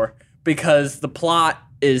who it's for because the plot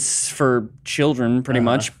is for children pretty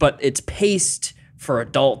much, but it's paced for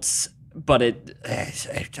adults. But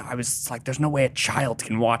I was like, there's no way a child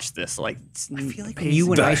can watch this. Like, I feel like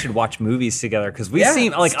you and I should watch movies together because we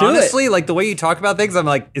seem like let's do honestly, like the way you talk about things, I'm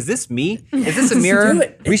like, is this me? Is this a mirror? do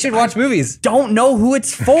it. We should watch movies. don't know who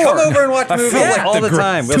it's for. Come over and watch movies like all the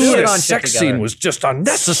time. We'll shit on shit sex together. scene was just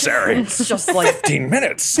unnecessary. It's just like 15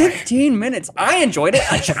 minutes. 15 minutes. I enjoyed it.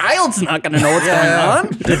 A child's not going to know what's going on.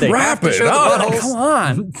 Did they Wrap have to it show the up. buttholes? Come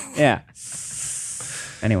on. Yeah.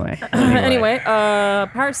 Anyway. Anyway,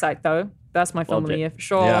 Parasite, though. That's my film of the year for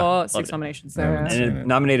sure. Yeah, 6 nominations there. And it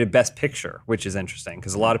nominated Best Picture, which is interesting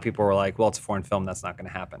because a lot of people were like, well, it's a foreign film. That's not going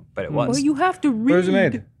to happen. But it was. Well, you have to read. Where's it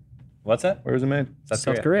made? What's that? Where was it made?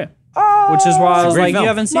 South Korea. Which is why I was great like, film. you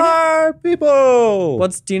haven't seen it? My people.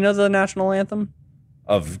 Do you know the national anthem?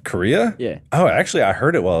 Of Korea? Yeah. Oh, actually, I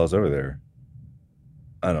heard it while I was over there.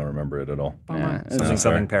 I don't remember it at all. Yeah, it's- Something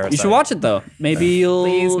Southern Parasite. you should watch it though. Maybe you'll.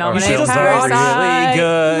 Please nominate you should just Parasite.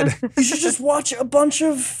 really good. You should just watch a bunch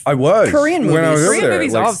of. I was Korean when I was movies. over Korean there.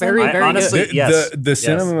 movies like, are very, very honestly, good. yes. The Yes.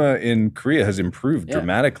 cinema in Korea has improved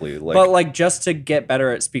dramatically. Like, But like just to get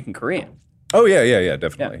better at speaking Korean. oh yeah,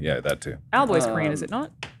 definitely, yeah, that too. Owlboy's Korean, is it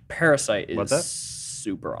not? Parasite is What's that?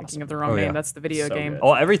 super awesome. Thinking of the wrong Oh, name. yeah. That's the video So game. good.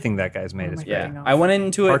 Oh, everything that guy's made is my great. God. Yeah, I went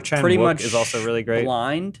into Park it Chan pretty Wook much is also really great.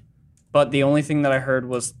 blind, But the only thing that I heard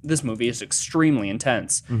was this movie is extremely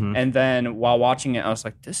intense. And then while watching it, I was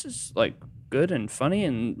like, this is like good and funny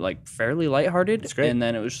and like fairly lighthearted. It's great. And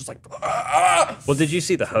then it was just like, Well, did you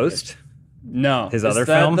see The Host? no. His Is other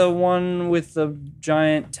that film? the one with the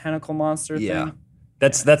giant tentacle monster thing?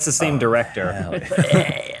 That's the same director.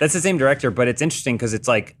 That's the same director, but it's interesting because it's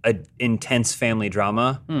like an intense family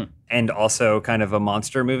drama and also kind of a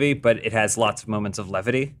monster movie, but it has lots of moments of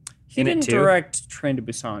levity He in didn't it too. direct Train to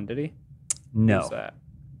Busan, did he? No. Who's that?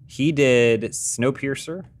 He did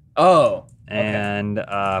Snowpiercer Oh. and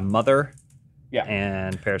Mother Yeah.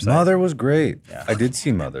 and Parasite. Mother was great. I did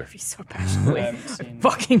see Mother. He's so passionately. I haven't seen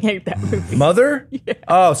Fucking hate that movie. Mother?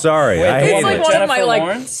 Oh, sorry. I the hate It's like it. one of my, Jennifer like-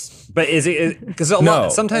 Lawrence? But is it because No.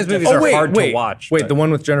 sometimes movies are hard to watch. Wait, but- the one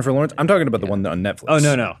with Jennifer Lawrence? I'm talking about the one on Netflix. Oh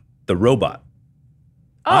no, The robot.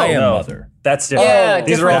 Oh, I am no. Mother. that's different. Yeah,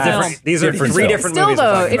 these are all different different. film. These are Different three film. different Still movies.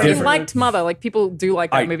 though, we're if talking you about. liked Mother, like people do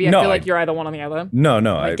like that I- movie. I no, feel like I- you're either one or the other. No,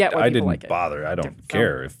 I get why I people didn't like it. bother. I don't Different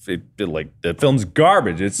care if like the film's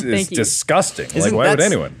garbage. It's Thank you. disgusting. Like Isn't- why would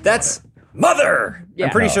that's- anyone? That's Mother. Yeah.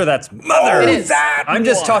 I'm pretty No. sure that's Mother. It is. I'm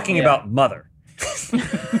just talking about Mother.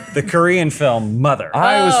 The Korean film Mother.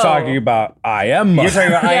 I was Oh. talking about I am Mother. You're talking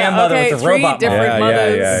about I Am Mother okay, with the three robot different mother.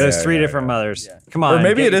 mothers. There's three different mothers. Come on. Or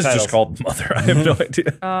maybe get it your is just titles. called Mother. I have no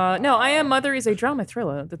idea. No, I Am Mother is a drama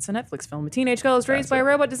thriller that's a Netflix film. A teenage girl is raised by a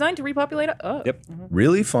robot designed to repopulate Earth. Yep.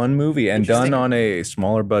 Really fun movie and done on a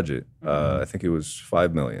smaller budget. I think it was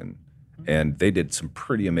 $5 million, and they did some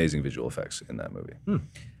pretty amazing visual effects in that movie.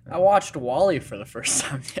 I watched Wall-E for the first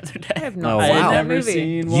time the other day. I have not Oh, seen wow. that I've never movie. seen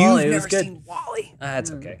You've Wall-E. It was never good. seen Wall-E?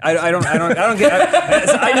 That's okay. I don't get.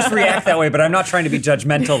 I just react that way, but I'm not trying to be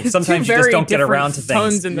judgmental. Sometimes Two you just very don't get different around to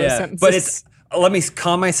tones things. in those Yeah. sentences. But it's let me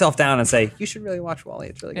calm myself down and say you should really watch Wall-E.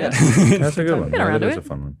 It's really good. That's a good one. Been around that to is it. a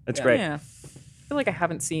fun one. It's great. Yeah. I feel like I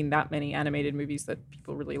haven't seen that many animated movies that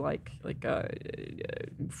people really like. I've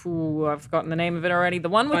forgotten the name of it already. The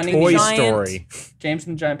one with the Toy giant... Story. James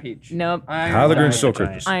and the Giant Peach. Nope. How the Grinch Giant. Stole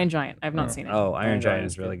Giant. Christmas. Iron Giant. I've not seen it. Oh, Iron Iron Giant Giant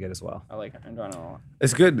is is really good as well. I like Iron Giant a lot.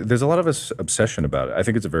 It's good. There's a lot of obsession about it. I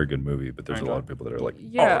think it's a very good movie, but there's a lot of people that are like,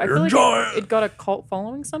 Yeah, I feel Iron like Giant. it got a cult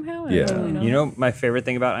following somehow. I Yeah. don't really know. You know, my favorite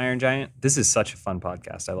thing about Iron Giant. This is such a fun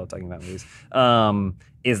podcast. I love talking about movies.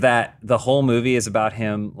 Is that the whole movie is about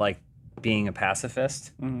him like being a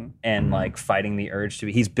pacifist and like fighting the urge to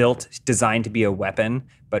be. He's designed to be a weapon,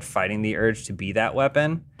 but fighting the urge to be that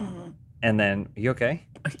weapon. And then, you okay?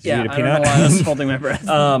 Did you Yeah, eat a I don't know peanut? why I was holding my breath.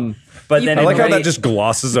 But then I in like how Ready- that just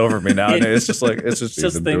glosses over me now. It's just like it's just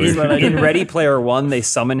Just Ethan things doing- that I in Ready Player One, they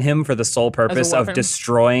summon him for the sole purpose of weapon?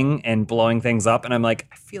 destroying and blowing things up, and I'm like,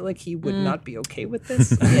 I feel like he would not be okay with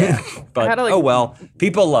this. But had to, like, oh well,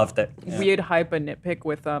 people loved it. Weird hyper nitpick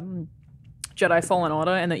with Jedi Fallen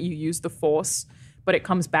Order and that you use the Force, but it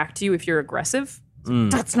comes back to you if you're aggressive.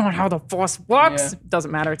 That's not how the Force works. Yeah.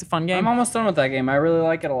 Doesn't matter. It's a fun game. I'm almost done with that game. I really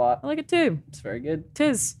like it a lot. I like it too. It's very good.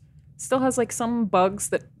 Tis. Still has like some bugs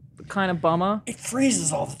that kind of bummer. It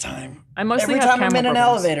freezes all the time. I mostly Every have time I'm camera in an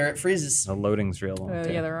problems. elevator, it freezes. The loading's real long.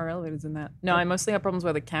 Yeah, there are elevators in that. No, I mostly have problems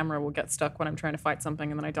where the camera will get stuck when I'm trying to fight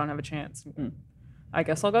something and then I don't have a chance. I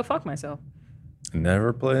guess I'll go fuck myself.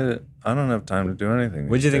 Never played it. I don't have time to do anything.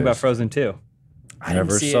 What'd you these think about days. Frozen 2? I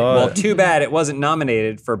never see it. saw Well, it. too bad it wasn't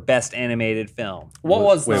nominated for Best Animated Film. What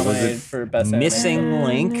was Wait, was nominated it for best Missing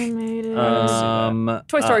Link.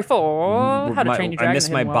 Toy Story 4. How to Train Your Dragon. I Miss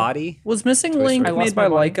The My Hidden World. Body. Was Missing Link I made lost by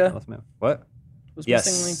my mind. Leica? What? Was Yes.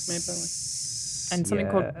 Missing Link made by Leica? And something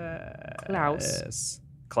called Klaus. Yes.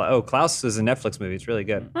 Klaus is a Netflix movie. It's really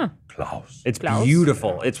good. Klaus. It's Klaus?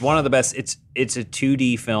 beautiful. It's one of the best. It's a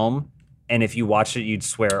 2D film, and if you watched it, you'd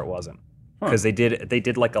swear it wasn't, because they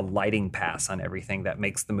did like a lighting pass on everything that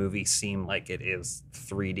makes the movie seem like it is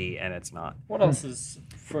 3D, and it's not. What else is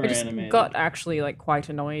for I just animated? got actually like quite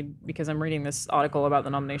annoyed because I'm reading this article about the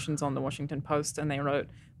nominations on the Washington Post, and they wrote,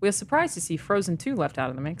 "We are surprised to see Frozen 2 left out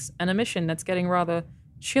of the mix, an omission that's getting rather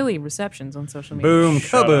chilly receptions on social media." Boom,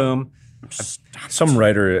 kaboom. Some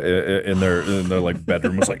writer in their like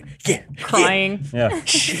bedroom was like, "Yeah, Crying. Yeah.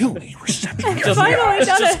 chilly reception. Finally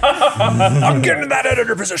done it. I'm getting that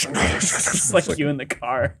editor position." It's like you in the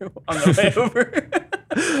car on the way over.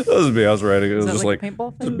 That was me. I was writing. It was that just like like a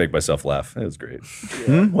paintball just thing? make myself laugh. It was great.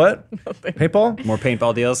 What? Paintball? More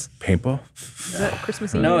paintball deals. Paintball? Is that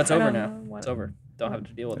Christmas Eve? No, it's I over don't now. know what- It's over. Don't have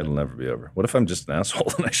to deal with it. It'll never be over. What if I'm just an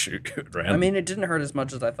asshole and I shoot you at random? I mean, it didn't hurt as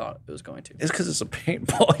much as I thought it was going to. it's because it's a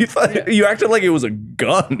paintball. You thought you acted like it was a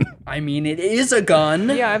gun. I mean, it is a gun.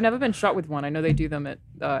 Yeah, I've never been shot with one. I know they do them at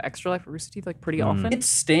Extra Life at Rooster Teeth like pretty often. It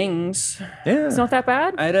stings. Yeah. It's not that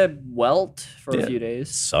bad. I had a welt for Yeah. a few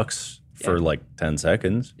days. Sucks. for like 10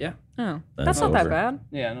 seconds. Yeah. Oh, that's not that bad.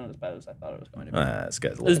 Yeah, not as bad as I thought it was going to be. This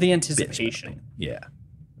guy's a It was the little anticipation. bitch, yeah,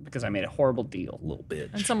 Because I made a horrible deal. a little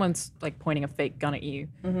bitch. And someone's like pointing a fake gun at you.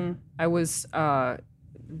 I was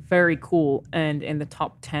very cool and in the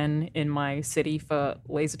top 10 in my city for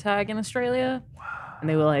laser tag in Australia. Wow. And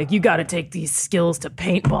they were like, you got to take these skills to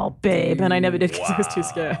paintball, babe. And I never did because I was too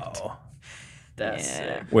scared. That's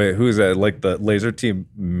sick. Wait, who is that? Like the laser team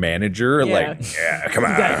manager? Yeah. Like, yeah, come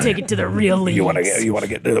on. You got to take it to the real leagues. You want to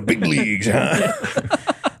get to the big leagues, huh?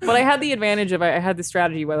 But I had the advantage of I had the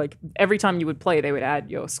strategy where like every time you would play, they would add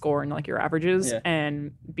your score and like your averages. Yeah.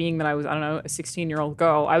 And being that I was, I don't know, a 16-year-old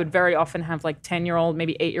girl, I would very often have like 10-year-old,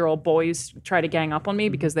 maybe 8-year-old boys try to gang up on me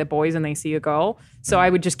because they're boys and they see a girl. So I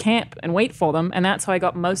would just camp and wait for them. And that's how I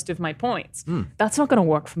got most of my points. That's not going to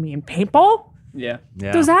work for me in paintball. Yeah.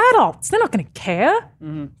 Those adults, they're not going to care.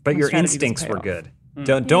 But your strategy instincts doesn't were pay off. good.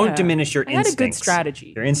 Don't diminish your I had a instincts. good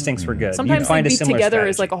strategy. Your instincts were good. Sometimes You'd find they'd a be similar together strategy.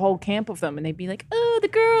 as like a whole camp of them, and they'd be like, "Oh, the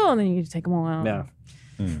girl," and then you take them all out. Yeah.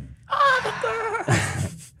 Oh, the girl.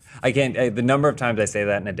 I can't. The number of times I say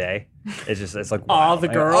that in a day, it's like, Aw, wow. the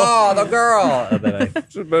I go, girl. Oh, the girl. And then I,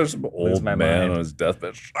 There's some old my man mind. on his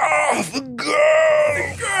deathbed. Oh, the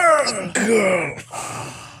girl, the girl.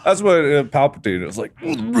 That's what Palpatine was like.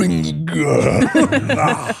 Bring the girl.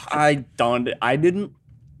 I didn't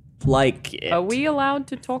like it. Are we allowed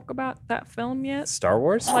to talk about that film yet? Star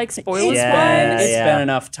Wars. Like spoilers Yeah, wise? It's yeah. been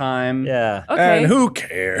enough time. Yeah. Okay. And who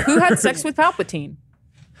cares? Who had sex with Palpatine?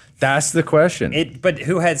 That's the question. But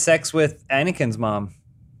who had sex with Anakin's mom?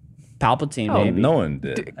 Palpatine, Oh, maybe. No one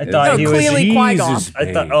did. I thought he was clearly Qui-Gon. Jesus,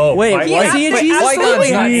 I thought. baby. Oh, Wait, Qui-Gon. was he a Wait, Jesus absolutely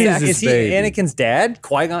baby? had Jesus sex. Is he baby. Anakin's dad?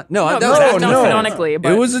 Qui-Gon? No, No, that was not after. canonically,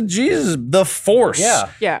 but It was a Jesus, the Force. Yeah.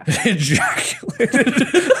 yeah. Ejaculated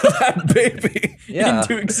that baby Yeah.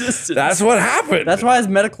 Into existence. That's what happened. That's why his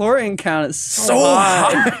metachlorian count is so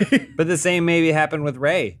high. But the same maybe happened with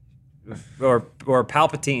Rey. Or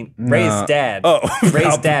Palpatine. Rey's dad. Oh,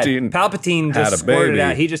 Rey's dad. Palpatine Palpatine had just a squirted baby.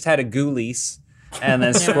 out. He just had a goolies and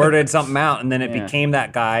then squirted something out, and then it Yeah. became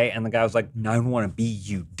that guy, and the guy was like, "No, I don't want to be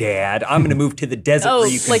you, Dad. I'm going to move to the desert Oh, where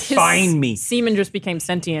you can like his find me." semen just became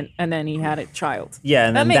sentient, and then he had a child. Yeah,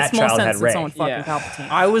 and That then makes that more child sense had than Rey. someone fucking Yeah. Palpatine.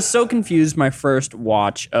 I was so confused my first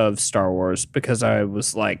watch of Star Wars because I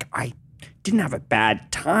was like, I didn't have a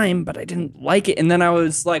bad time, but I didn't like it. And then I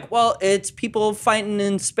was like, well, it's people fighting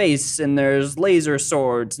in space and there's laser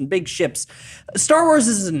swords and big ships. Star Wars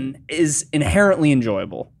is inherently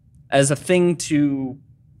enjoyable as a thing to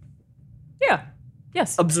Yeah.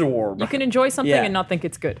 Yes. absorb. You can enjoy something Yeah. and not think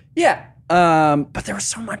it's good. Yeah. But there was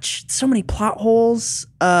so many plot holes.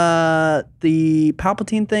 The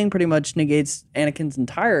Palpatine thing pretty much negates Anakin's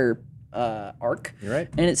entire arc. You're right.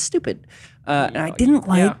 And it's stupid. And I didn't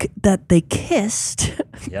like that they kissed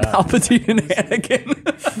Yeah. Palpatine and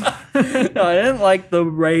Anakin. No, I didn't like the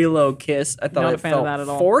Reylo kiss. I thought Not a it fan of felt that at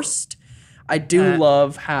all. forced. I do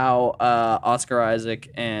love how Oscar Isaac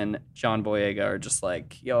and John Boyega are just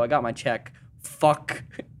like, yo, I got my check. Fuck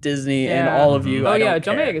Disney and Yeah. all of you. Oh I yeah, don't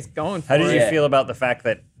John care. Boyega's going for How did it. you Yeah. feel about the fact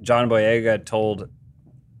that John Boyega told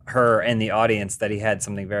her and the audience that he had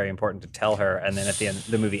something very important to tell her, and then at the end,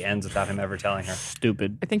 the movie ends without him ever telling her?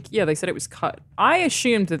 Stupid. I think, yeah, they said it was cut. I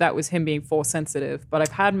assumed that was him being force sensitive, but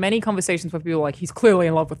I've had many conversations with people like, he's clearly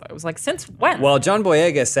in love with her. I was like, since when? Well, John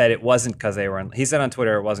Boyega said it wasn't because they were in, he said on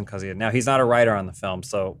Twitter it wasn't because he had, now he's not a writer on the film,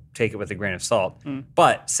 so take it with a grain of salt.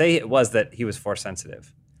 But say it was that he was force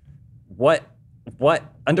sensitive.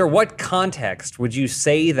 Under what context would you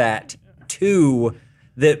say that to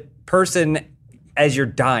the person as you're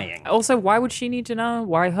dying? Also, why would she need to know?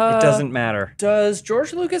 Why her? It doesn't matter. Does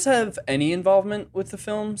George Lucas have any involvement with the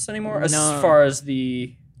films anymore? As No. far as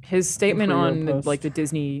the His statement Pre or on post? like the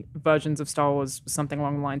Disney versions of Star Wars was something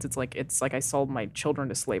along the lines, it's like I sold my children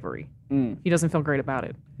to slavery. He doesn't feel great about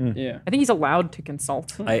it. yeah, I think he's allowed to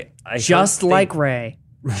consult. I just hope they- like Rey,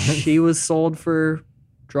 she was sold for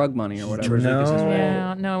drug money or whatever.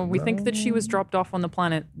 Yeah, no, we think that she was dropped off on the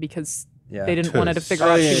planet because Yeah. they didn't want her to figure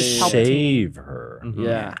Oh, out yeah, she yeah, was yeah. Palpatine. Save her.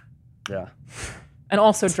 Yeah, Yeah. And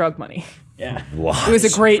also drug money. yeah. It was a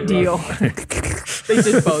great deal. They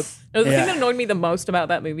did both. No, the Yeah. thing that annoyed me the most about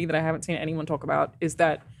that movie that I haven't seen anyone talk about is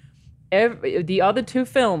that the other two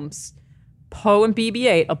films, Poe and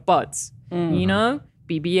BB-8, are buds. You know?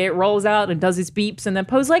 BB-8 rolls out and does his beeps, and then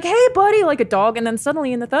Poe's like, hey, buddy, like a dog. And then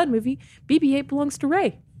suddenly in the third movie, BB-8 belongs to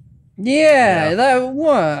Rey. Yeah, that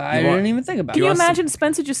what I didn't even think about. Can you want some- imagine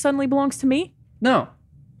Spencer just suddenly belongs to me? No,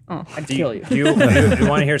 Oh. I'd kill you. Do you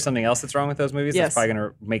want to hear something else that's wrong with those movies? Yes. That's probably going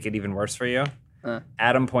to make it even worse for you.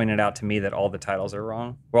 Adam pointed out to me that all the titles are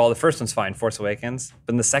wrong. Well, the first one's fine, Force Awakens,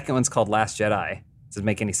 but the second one's called Last Jedi. Doesn't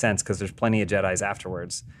make any sense because there's plenty of Jedis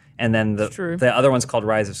afterwards. And then True. the other one's called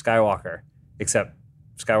Rise of Skywalker, except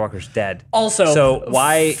Skywalker's dead. Also, so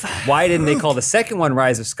why didn't they call the second one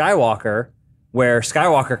Rise of Skywalker, where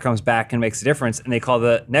Skywalker comes back and makes a difference, and they call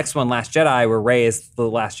the next one Last Jedi, where Rey is the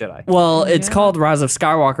Last Jedi? Well, it's called Rise of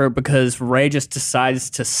Skywalker because Rey just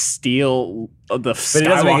decides to steal the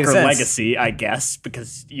Skywalker legacy, I guess,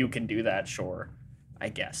 because you can do that, sure, I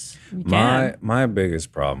guess. My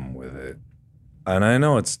biggest problem with it, and I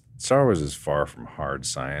know Star Wars is far from hard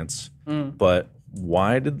science, but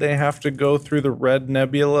why did they have to go through the Red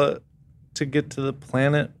Nebula to get to the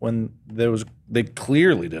planet when they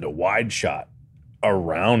clearly did a wide shot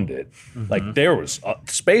around it? Like there was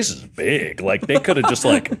space is big. Like they could have just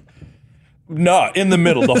like in the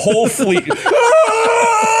middle, the whole fleet.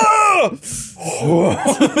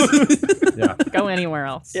 Yeah. Go anywhere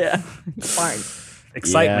else. Yeah. It's fine.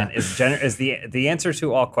 Excitement is the answer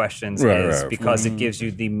to all questions because it gives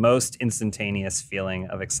you the most instantaneous feeling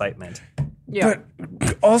of excitement. Yeah.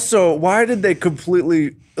 But also, why did they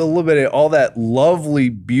completely eliminate all that lovely,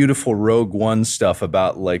 beautiful Rogue One stuff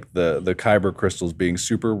about like the Kyber crystals being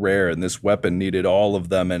super rare and this weapon needed all of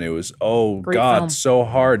them and it was Great film. so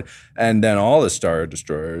hard, and then all the Star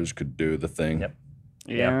Destroyers could do the thing. Yep.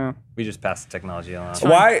 Yeah. We just passed the technology along.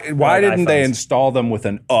 Why didn't they iPhones. install them with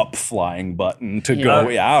an up flying button to go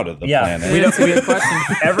out of the planet? We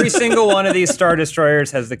don't, every single one of these Star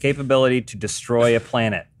Destroyers has the capability to destroy a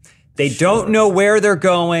planet. They don't know where they're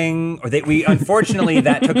going, or we unfortunately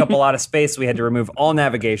that took up a lot of space. We had to remove all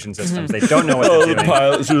navigation systems. They don't know what they're doing. The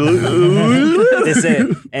pilots are like, This is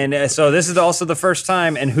it. And so this is also the first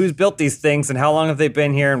time. And who's built these things? And how long have they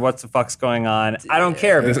been here? And what's the fuck's going on? I don't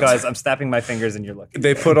care because I'm snapping my fingers and you're looking.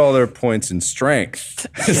 they put all their points in strength.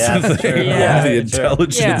 Yeah, that's true. Yeah. The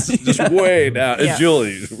intelligence is just way down.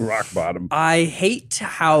 Agility, rock bottom. I hate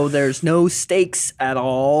how there's no stakes at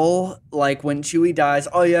all. Like when Chewie dies,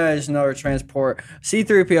 oh yeah, there's another transport.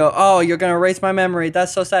 C-3PO, oh, you're going to erase my memory.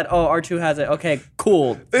 That's so sad. Oh, R2 has it. Okay,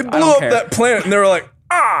 cool. They blew up that planet and they were like,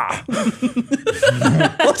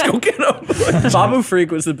 let's go get them. Babu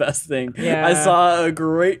Freak was the best thing. Yeah. I saw a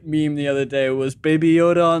great meme the other day. It was Baby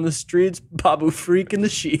Yoda on the streets, Babu Freak in the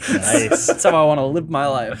sheets. Nice. That's how I want to live my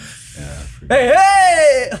life.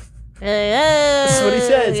 Hey! That's what he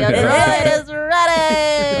says.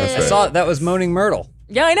 I saw that was Moaning Myrtle.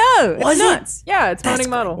 Yeah, I know. Was It's it? nuts. Yeah, it's Moaning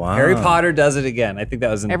Model. Wow. Harry Potter does it again. I think that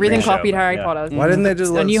was in the Everything pre-show, copied but Harry yeah. Potter. Why didn't they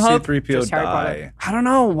just let New Hope, C-3PO just Harry die? Potter. I don't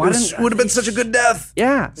know. Why It didn't would have been such a good death.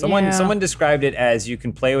 Yeah. Someone described it as you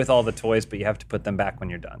can play with all the toys, but you have to put them back when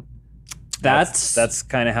you're done. That's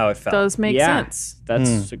kind of how it felt. Does make sense.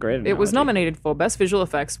 That's a great analogy. It was nominated for Best Visual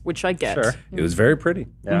Effects, which I get. Sure. It was very pretty.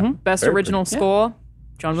 Yeah. Best Very Original Score,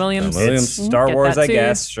 John Williams. John Williams. It's Star Get Wars, that I too.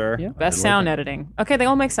 guess. Sure. Yeah. Best Sound Editing. Okay, they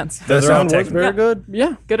all make sense. The Those are all sound was technical. very Yeah. good.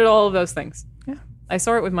 Yeah. Good at all of those things. Yeah. I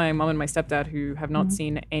saw it with my mom and my stepdad who have not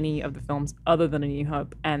seen any of the films other than A New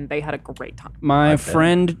Hope, and they had a great time. My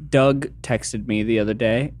friend Doug texted me the other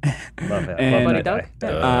day. Love it. And- Love Buddy that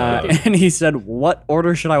Doug? guy. And he said, what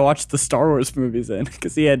order should I watch the Star Wars movies in?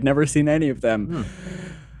 Because he had never seen any of them.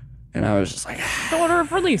 And I was just like, The order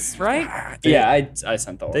of release, right? yeah, I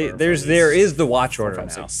sent the order. There is the watch order five,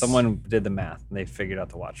 now. six. Someone did the math and they figured out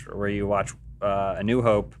the watch order where you watch A New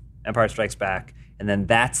Hope, Empire Strikes Back, and then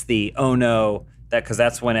that's the oh no, because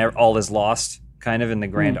that's when all is lost, kind of in the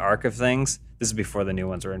grand arc of things. This is before the new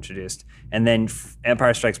ones were introduced, and then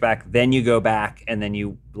Empire Strikes Back. Then you go back and then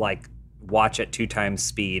you like watch at 2 times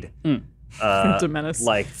speed. Phantom Menace.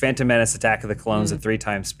 Like Phantom Menace, Attack of the Clones at 3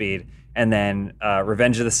 times speed, and then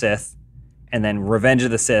Revenge of the Sith, and then Revenge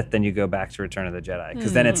of the Sith. Then you go back to Return of the Jedi,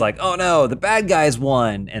 because then it's like, oh no, the bad guys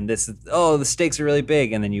won, and this is the stakes are really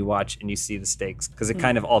big, and then you watch and you see the stakes because it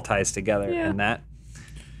kind of all ties together in that.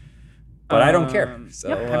 But I don't care. So,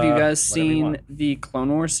 Have you guys whatever you seen want. the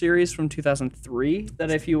Clone Wars series from 2003? That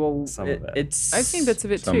if you will, Some of it. it's I've seen bits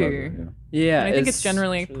of it Some of too. it, yeah. Yeah, And I think it's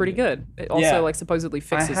generally pretty good. It also Yeah. like supposedly I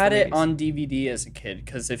fixes had the it movies. on DVD as a kid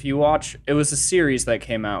because if you watch, it was a series that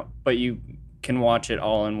came out, but you can watch it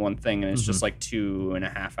all in one thing, and it's just like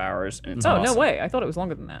 2.5 hours, and it's Oh, awesome. no way. I thought it was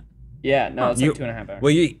longer than that. Yeah, no, it's You- like 2.5 hours.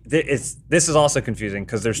 Well, this is also confusing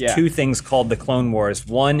because there's Yeah. 2 things called the Clone Wars.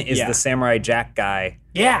 One is Yeah. the Samurai Jack guy.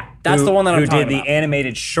 yeah, that's who- the one that I'm who talking did about. the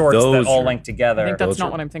animated shorts Those that all are- link together. I think that's Those not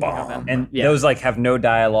are what I'm thinking of then. and Yeah. those like have no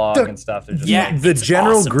dialogue and stuff. They're just Yeah. like, The It's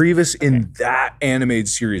General awesome. Grievous in that animated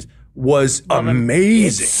series was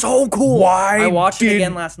amazing. It's so cool. Why I watched it did-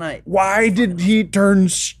 again last night. Why did he turn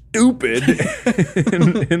stupid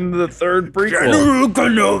in the third prequel?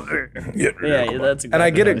 Yeah, that's exactly And I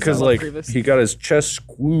get it what because said. like Grievous. he got his chest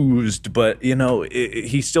squeezed, but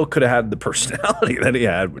he still could have had the personality that he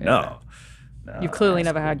had. But no. You've clearly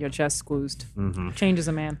never had your chest squeezed. Changes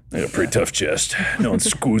a man. I got a pretty tough chest. No one's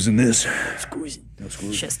squeezing this.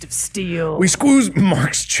 Chest of steel. We squeeze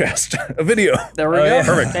Mark's chest. A video. There we go. yeah.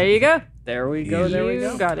 Perfect. There you go. There we go. There we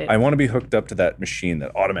go. You got it. I want to be hooked up to that machine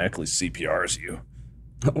that automatically CPRs you.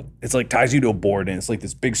 It's like ties you to a board and it's like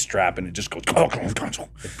this big strap and it just goes.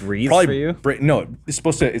 It breathes for you? No, it's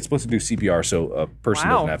supposed to do CPR so a person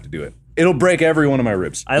Wow. doesn't have to do it. It'll break every one of my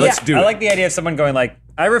ribs. I do it. like the idea of someone going like,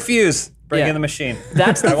 I refuse. Bring Yeah. in the machine.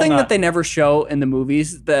 That's I the will thing not. that they never show in the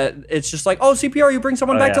movies. That it's just like, oh, CPR, you bring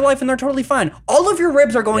someone back to yeah. life and they're totally fine. All of your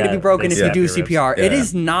ribs are going to Yeah, be broken they if you snap do your ribs. CPR. It Yeah.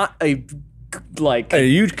 is not a like. Hey,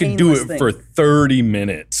 you can do painless it thing. for 30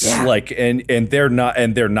 minutes. Yeah. Like and they're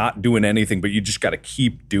not doing anything, but you just gotta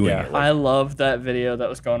keep doing Yeah. it. Like, I love that video that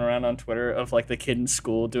was going around on Twitter of like the kid in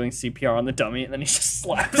school doing CPR on the dummy and then he just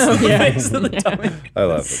slaps in the face of the dummy. I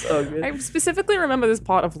love it. So good. I specifically remember this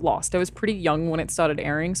part of Lost. I was pretty young when it started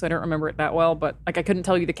airing, so I don't remember it that well. But like, I couldn't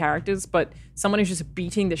tell you the characters. But someone is just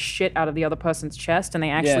beating the shit out of the other person's chest, and they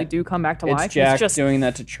actually Yeah. do come back to It's life. Jack He's just, doing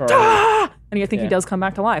that to Charlie. and I think he Yeah. does come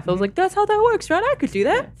back to life. I was like, that's how that works, right? I could do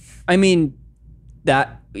that. I mean,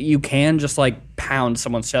 that you can just like pound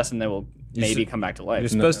someone's chest and they will maybe come back to life. You're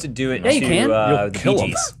supposed to do it Yeah, you to can. the You'll kill Bee 'em.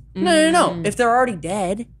 Gees. No. If they're already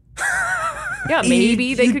dead, Yeah,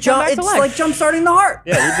 maybe they could come back to it's life. like jump starting the heart.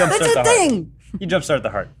 Yeah, you jumpstart That's the a heart. thing. You jumpstart the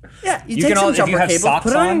heart. Yeah, you You take can some all, if you jumper have cables, socks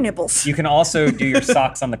put it on your on, nipples. you can also do your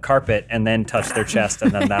socks on the carpet and then touch their chest,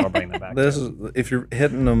 and then that'll bring them back. This is if you're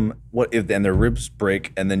hitting them, what if and their ribs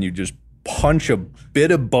break, and then you just punch a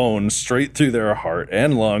bit of bone straight through their heart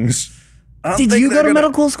and lungs. I don't Did think you they're go to gonna-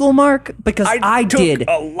 medical school, Mark? Because I took did.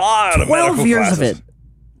 a lot of 12 medical years classes. of it.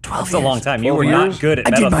 12 That's a long time. You were 12 not years? good at I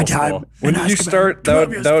did medical my time. school. When did you start? That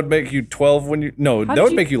would make you 12 when you that did would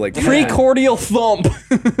you- make you like Precordial thump.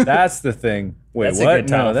 That's the thing. Wait, That's what? a good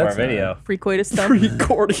title for our that's not- video. Pre-coitus stuff.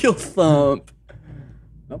 Precordial thump.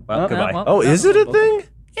 Well, goodbye. well. Oh, is it a thing?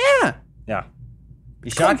 Yeah. Yeah. You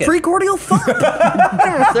shock it. Precordial thump.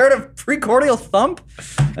 Never heard of precordial thump?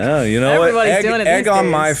 Oh, you know Everybody's what? Egg, doing it egg these on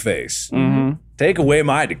days. my face. Mm-hmm. Take away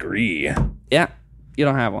my degree. Yeah. You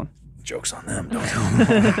don't have one. Jokes on them.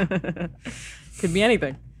 Don't Could be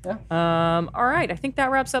anything. Yeah. All right. I think that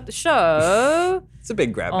wraps up the show It's a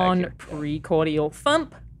big grab on back here. Precordial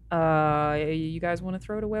Thump. You guys want to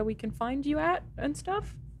throw to where we can find you at and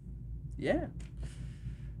stuff? Yeah.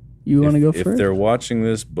 You want to go if first? they're watching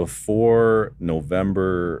this before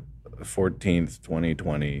November 14th,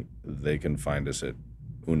 2020, they can find us at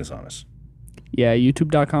Unisonis. Yeah,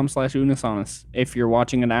 youtube.com/Unisonis. If you're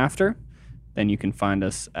watching it after, then you can find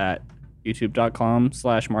us at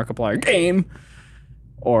youtube.com/Markiplier game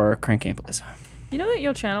or Crank Gameplays. You know that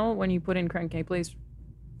your channel, when you put in Crank Gameplays,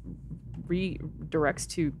 redirects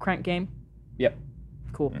to Crank Game? Yep.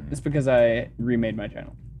 Cool. It's because I remade my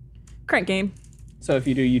channel. Crank Game. So if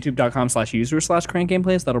you do youtube.com/user/Crank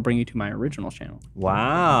Gameplays, that'll bring you to my original channel.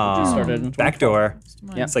 Wow. Started in Backdoor.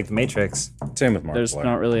 Yeah. It's like the Matrix. Same with Mark. There's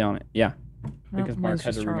not really on it. Yeah. Because mine's Mark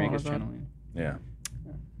had just to remake his Charles, channel. Yeah.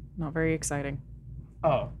 Not very exciting.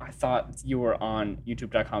 Oh, I thought you were on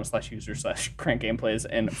youtube.com/user/Crank Gameplays,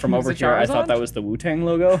 and from Was over it here, I thought Charizard? that was the Wu-Tang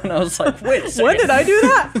logo, and I was like, wait a second. When did I do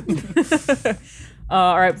that?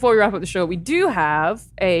 All right, before we wrap up the show, we do have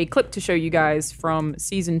a clip to show you guys from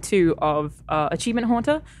season 2 of Achievement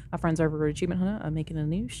Hunter. Our friends over at Achievement Hunter are making a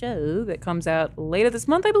new show that comes out later this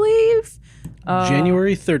month, I believe.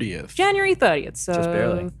 January 30th. January 30th. So Just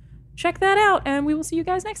barely. check that out, and we will see you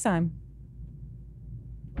guys next time.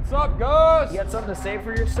 What's up, guys? You got something to say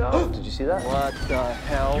for yourself? Did you see that? What the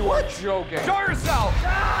hell? You are joking. Show yourself!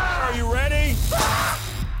 Are you ready?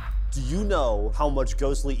 Do you know how much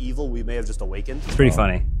ghostly evil we may have just awakened? It's pretty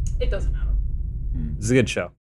funny. It doesn't matter. It's a good show.